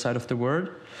 maybe on the other side of the world,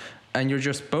 and you're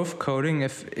just both coding.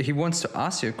 If he wants to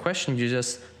ask you a question, you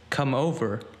just come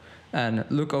over and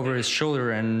look over his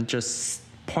shoulder and just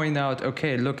point out,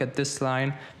 okay, look at this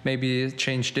line, maybe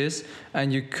change this,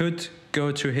 and you could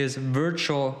go to his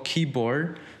virtual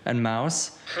keyboard and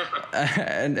mouse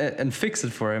and fix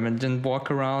it for him, and then walk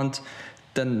around,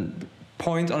 then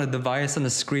point on a device on the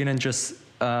screen and just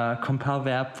compile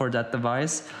the app for that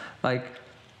device. Like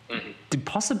the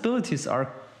possibilities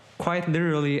are quite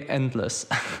literally endless.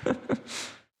 Yeah,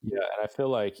 and I feel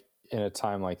like in a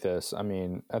time like this, I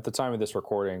mean, at the time of this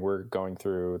recording, we're going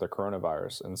through the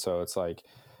coronavirus. And so it's like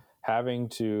having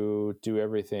to do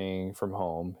everything from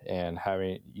home and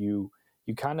having you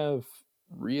kind of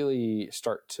really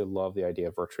start to love the idea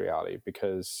of virtual reality,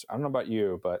 because I don't know about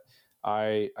you, but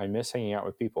I miss hanging out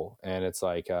with people. And it's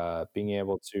like being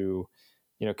able to,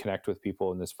 you know, connect with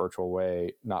people in this virtual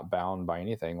way, not bound by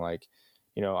anything. Like,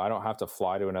 you know, I don't have to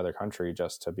fly to another country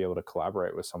just to be able to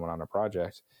collaborate with someone on a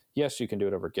project. Yes, you can do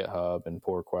it over GitHub and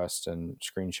pull requests and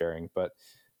screen sharing. But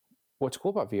what's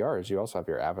cool about VR is you also have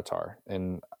your avatar.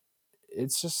 And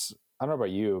it's just, I don't know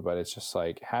about you, but it's just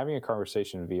like having a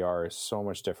conversation in VR is so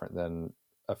much different than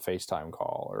a FaceTime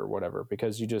call or whatever,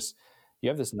 because you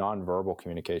have this nonverbal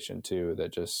communication too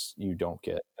that just you don't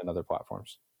get in other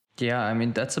platforms. Yeah, I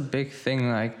mean, that's a big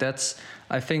thing. Like that's,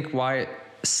 I think, why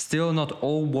still not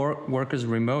all work is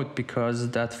remote, because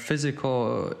that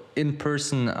physical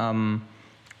in-person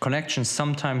connection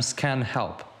sometimes can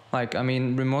help. Like, I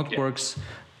mean, remote works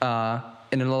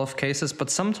in a lot of cases, but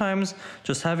sometimes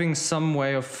just having some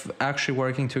way of actually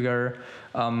working together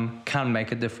can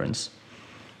make a difference.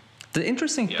 The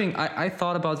interesting thing I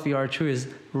thought about VR too is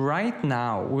right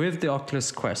now with the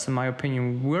Oculus Quest, in my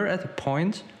opinion, we're at a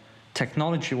point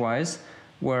technology-wise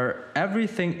where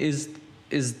everything is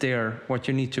is there what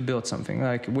you need to build something.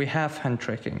 Like we have hand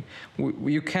tracking.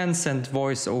 You can send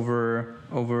voice over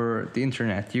the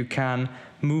internet. You can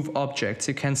move objects.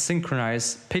 You can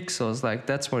synchronize pixels. Like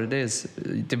that's what it is.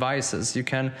 Devices. You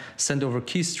can send over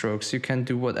keystrokes. You can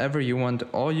do whatever you want.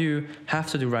 All you have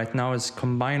to do right now is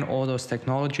combine all those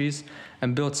technologies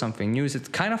and build something new.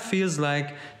 It kind of feels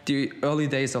like the early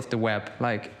days of the web.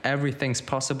 Like everything's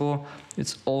possible.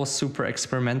 It's all super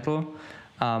experimental.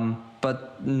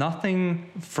 But nothing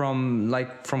from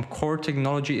core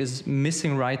technology is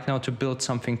missing right now to build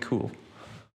something cool.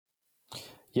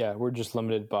 Yeah, we're just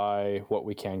limited by what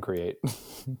we can create.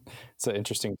 It's an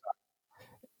interesting time.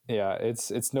 Yeah,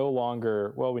 it's no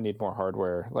longer, well, we need more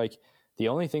hardware. Like the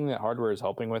only thing that hardware is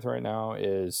helping with right now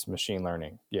is machine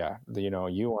learning. Yeah,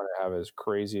 you want to have as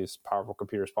crazy as powerful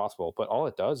computer as possible, but all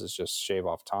it does is just shave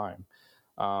off time.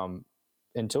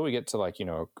 Until we get to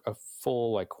a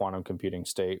full quantum computing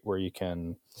state where you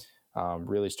can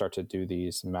really start to do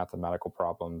these mathematical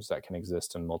problems that can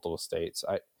exist in multiple states.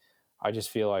 I just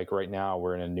feel like right now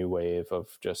we're in a new wave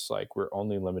of just we're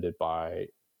only limited by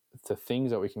the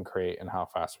things that we can create and how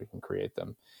fast we can create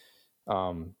them,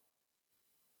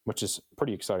 which is a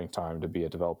pretty exciting time to be a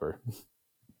developer.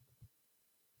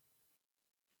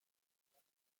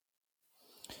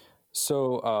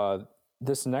 So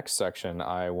this next section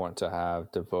I want to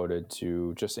have devoted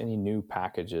to just any new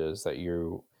packages that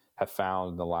you have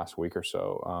found in the last week or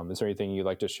so. Is there anything you'd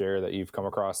like to share that you've come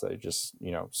across that you're just,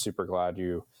 super glad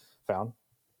you found?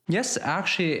 Yes,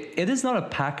 actually, it is not a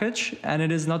package and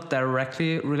it is not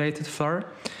directly related to Flutter.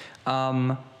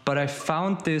 But I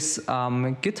found this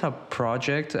GitHub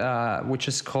project, which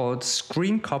is called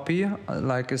Screen Copy,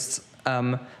 like it's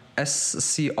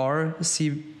SCRCPY.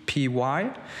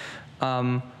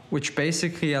 Which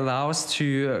basically allows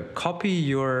to copy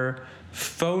your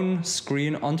phone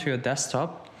screen onto your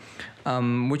desktop,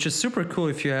 which is super cool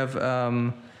if you have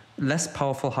less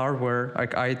powerful hardware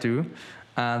like I do.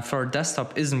 For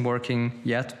desktop isn't working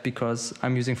yet because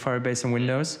I'm using Firebase and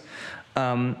Windows.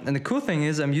 And the cool thing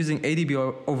is I'm using ADB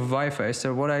over Wi-Fi.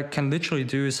 So what I can literally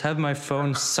do is have my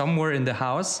phone somewhere in the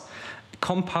house,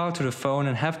 compile to the phone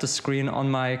and have the screen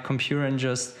on my computer and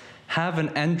just have an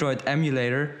Android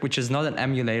emulator, which is not an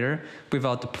emulator,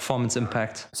 without the performance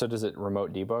impact. So does it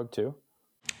remote debug too?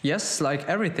 Yes, like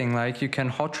everything. Like you can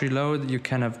hot reload, you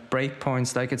can have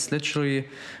breakpoints. Like it's literally,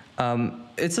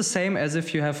 it's the same as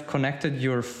if you have connected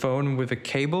your phone with a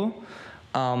cable,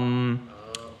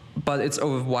 but it's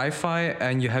over Wi-Fi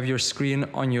and you have your screen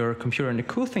on your computer. And the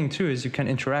cool thing too is you can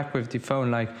interact with the phone.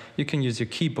 Like you can use your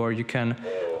keyboard, you can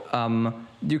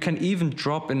even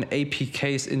drop an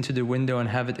APKs into the window and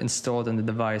have it installed on the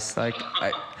device. Like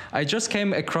I just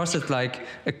came across it like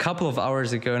a couple of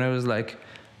hours ago and I was like,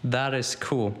 that is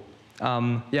cool.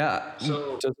 Yeah.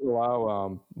 So does it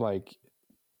allow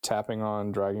tapping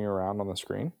on, dragging around on the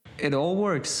screen? It all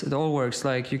works.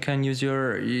 Like you can use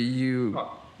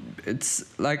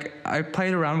it's like I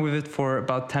played around with it for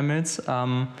about 10 minutes.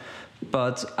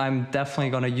 But I'm definitely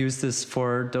going to use this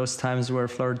for those times where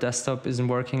Flutter Desktop isn't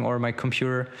working or my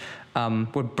computer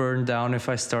would burn down if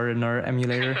I started another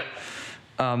emulator.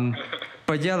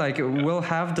 But yeah, we'll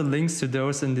have the links to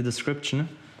those in the description.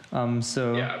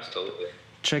 So yeah, absolutely.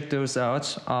 Check those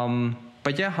out.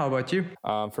 But yeah, how about you?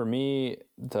 For me,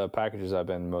 the packages I've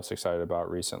been most excited about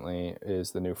recently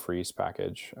is the new Freeze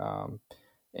package.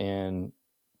 And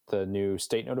the new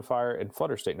state notifier and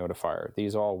Flutter state notifier.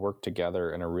 These all work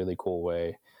together in a really cool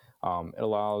way. It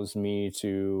allows me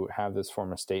to have this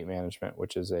form of state management,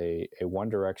 which is a one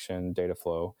direction data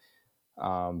flow,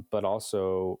 but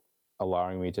also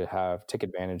allowing me to take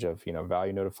advantage of,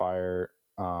 value notifier,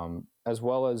 as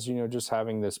well as, just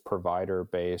having this provider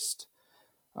based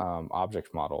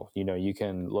object model. You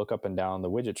can look up and down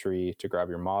the widget tree to grab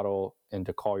your model and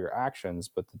to call your actions,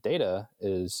 but the data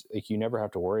is you never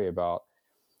have to worry about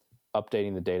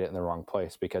updating the data in the wrong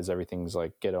place because everything's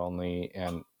get only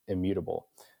and immutable.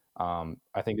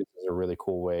 I think this is a really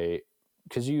cool way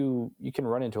because you can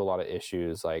run into a lot of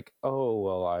issues like, oh,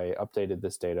 well, I updated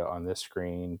this data on this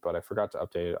screen, but I forgot to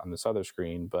update it on this other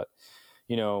screen. But,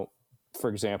 for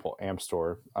example,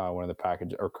 AmpStore, one of the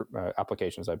package or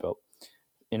applications I built,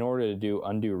 in order to do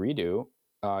undo redo,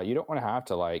 you don't want to have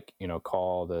to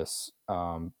call this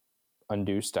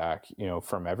undo stack,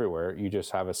 from everywhere. You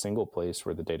just have a single place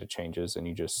where the data changes and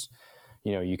you just,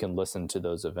 you can listen to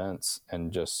those events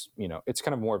and just, it's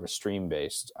kind of more of a stream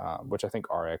based, which I think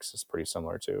RX is pretty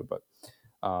similar to, but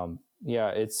yeah,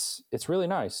 it's really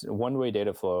nice. One-way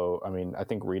data flow. I mean, I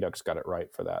think Redux got it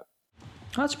right for that.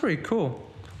 That's pretty cool.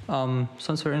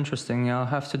 Sounds very interesting. I'll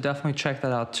have to definitely check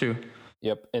that out too.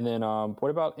 Yep. And then what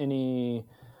about any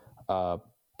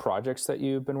projects that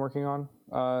you've been working on,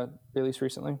 at least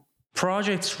recently?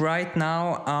 Projects right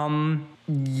now,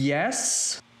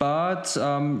 yes, but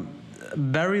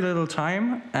very little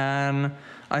time. And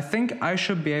I think I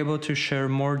should be able to share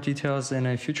more details in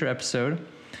a future episode.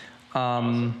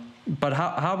 But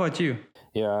how about you?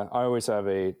 Yeah, I always have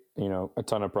a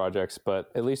ton of projects,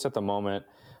 but at least at the moment,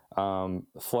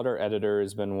 Flutter Editor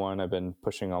has been one I've been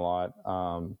pushing a lot.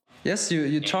 Yes,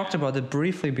 you talked about it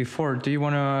briefly before. Do you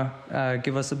want to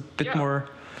give us a bit more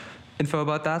info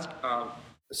about that?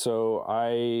 So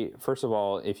first of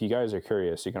all, if you guys are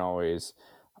curious, you can always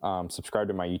subscribe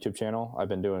to my YouTube channel. I've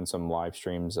been doing some live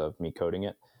streams of me coding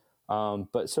it.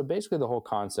 But so basically the whole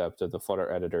concept of the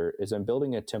Flutter Editor is I'm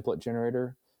building a template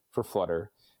generator for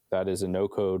Flutter that is a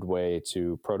no-code way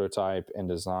to prototype and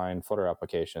design Flutter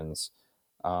applications,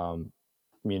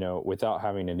 without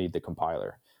having to need the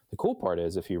compiler. The cool part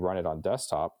is if you run it on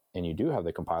desktop and you do have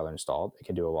the compiler installed, it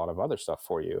can do a lot of other stuff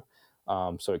for you.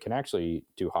 So it can actually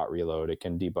do hot reload. It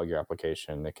can debug your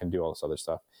application. It can do all this other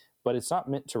stuff. But it's not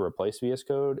meant to replace VS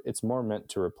Code. It's more meant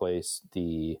to replace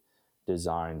the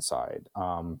design side.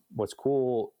 What's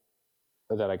cool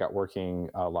that I got working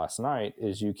last night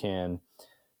is you can,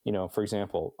 for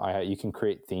example, you can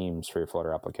create themes for your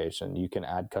Flutter application. You can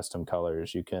add custom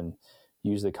colors. You can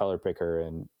use the color picker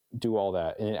and do all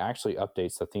that. And it actually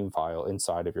updates the theme file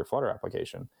inside of your Flutter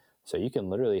application. So you can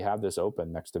literally have this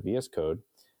open next to VS Code,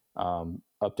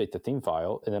 update the theme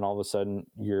file, and then all of a sudden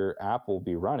your app will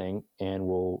be running and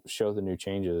will show the new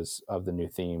changes of the new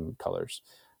theme colors.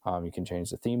 You can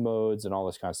change the theme modes and all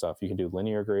this kind of stuff. You can do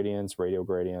linear gradients, radial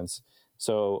gradients.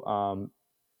 So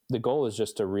the goal is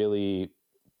just to really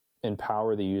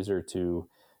empower the user to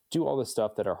do all the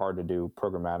stuff that are hard to do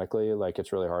programmatically. Like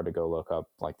it's really hard to go look up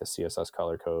like the CSS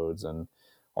color codes and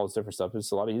all this different stuff.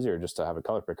 It's a lot easier just to have a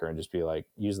color picker and just be like,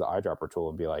 use the eyedropper tool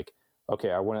and be like,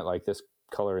 okay, I want it like this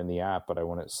color in the app, but I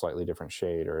want it slightly different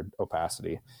shade or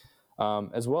opacity.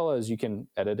 As well as you can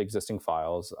edit existing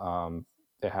files.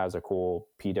 It has a cool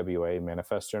PWA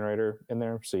manifest generator in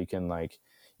there. So you can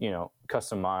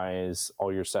customize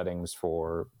all your settings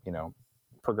for,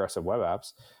 progressive web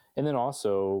apps. And then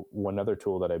also one other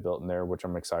tool that I built in there, which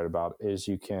I'm excited about, is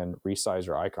you can resize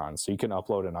your icons. So you can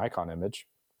upload an icon image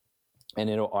and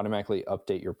it'll automatically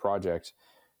update your project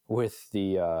with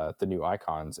the new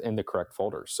icons in the correct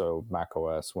folders. So Mac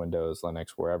OS, Windows,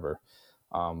 Linux, wherever.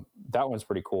 That one's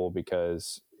pretty cool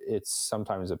because it's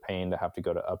sometimes a pain to have to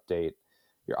go to update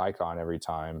your icon every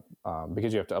time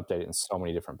because you have to update it in so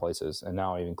many different places. And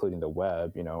now including the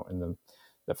web, and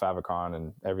the favicon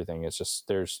and everything. It's just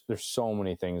there's so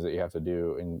many things that you have to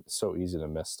do and so easy to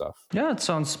miss stuff. Yeah, it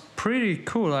sounds pretty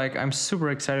cool. Like I'm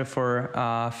super excited for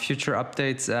future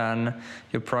updates and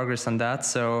your progress on that.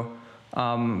 So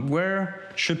where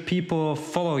should people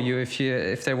follow you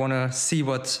if they want to see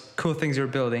what cool things you're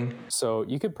building? So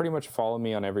you could pretty much follow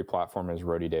me on every platform as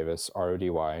Rody Davis,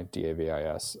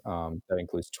 RODYDAVIS. That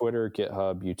includes Twitter,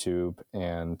 GitHub, YouTube,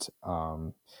 and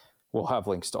we'll have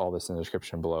links to all this in the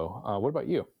description below. What about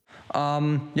you?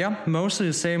 Yeah, mostly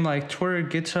the same, like Twitter,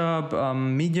 GitHub,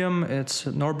 Medium. It's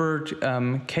Norbert,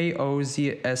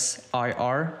 Kozsir,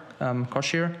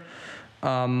 Koshir.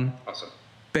 Awesome.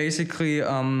 Basically,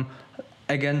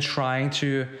 again, trying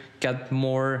to get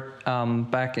more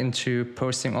back into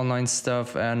posting online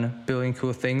stuff and building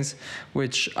cool things,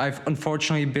 which I've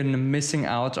unfortunately been missing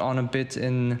out on a bit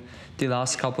in the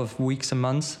last couple of weeks and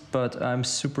months, but I'm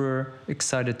super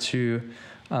excited to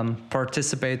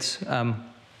participate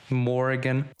more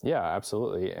again. Yeah,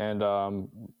 absolutely. And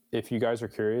if you guys are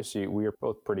curious, we are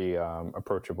both pretty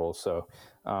approachable. So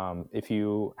if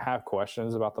you have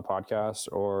questions about the podcast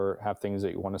or have things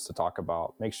that you want us to talk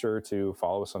about, make sure to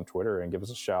follow us on Twitter and give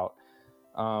us a shout.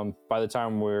 By the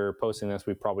time we're posting this,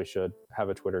 we probably should have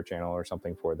a Twitter channel or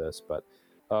something for this. But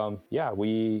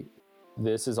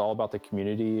this is all about the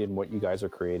community and what you guys are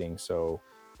creating. So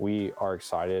we are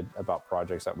excited about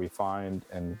projects that we find,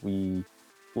 and we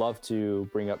love to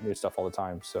bring up new stuff all the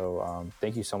time. So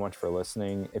thank you so much for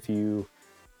listening. If you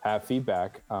have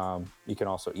feedback, you can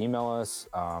also email us,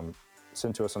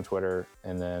 send to us on Twitter,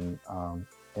 and then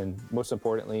and most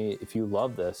importantly, if you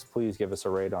love this, please give us a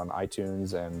rate on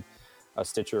iTunes and a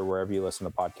Stitcher, wherever you listen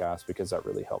to podcasts, because that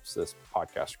really helps this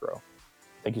podcast grow.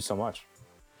 Thank you so much.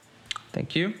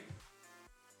 Thank you.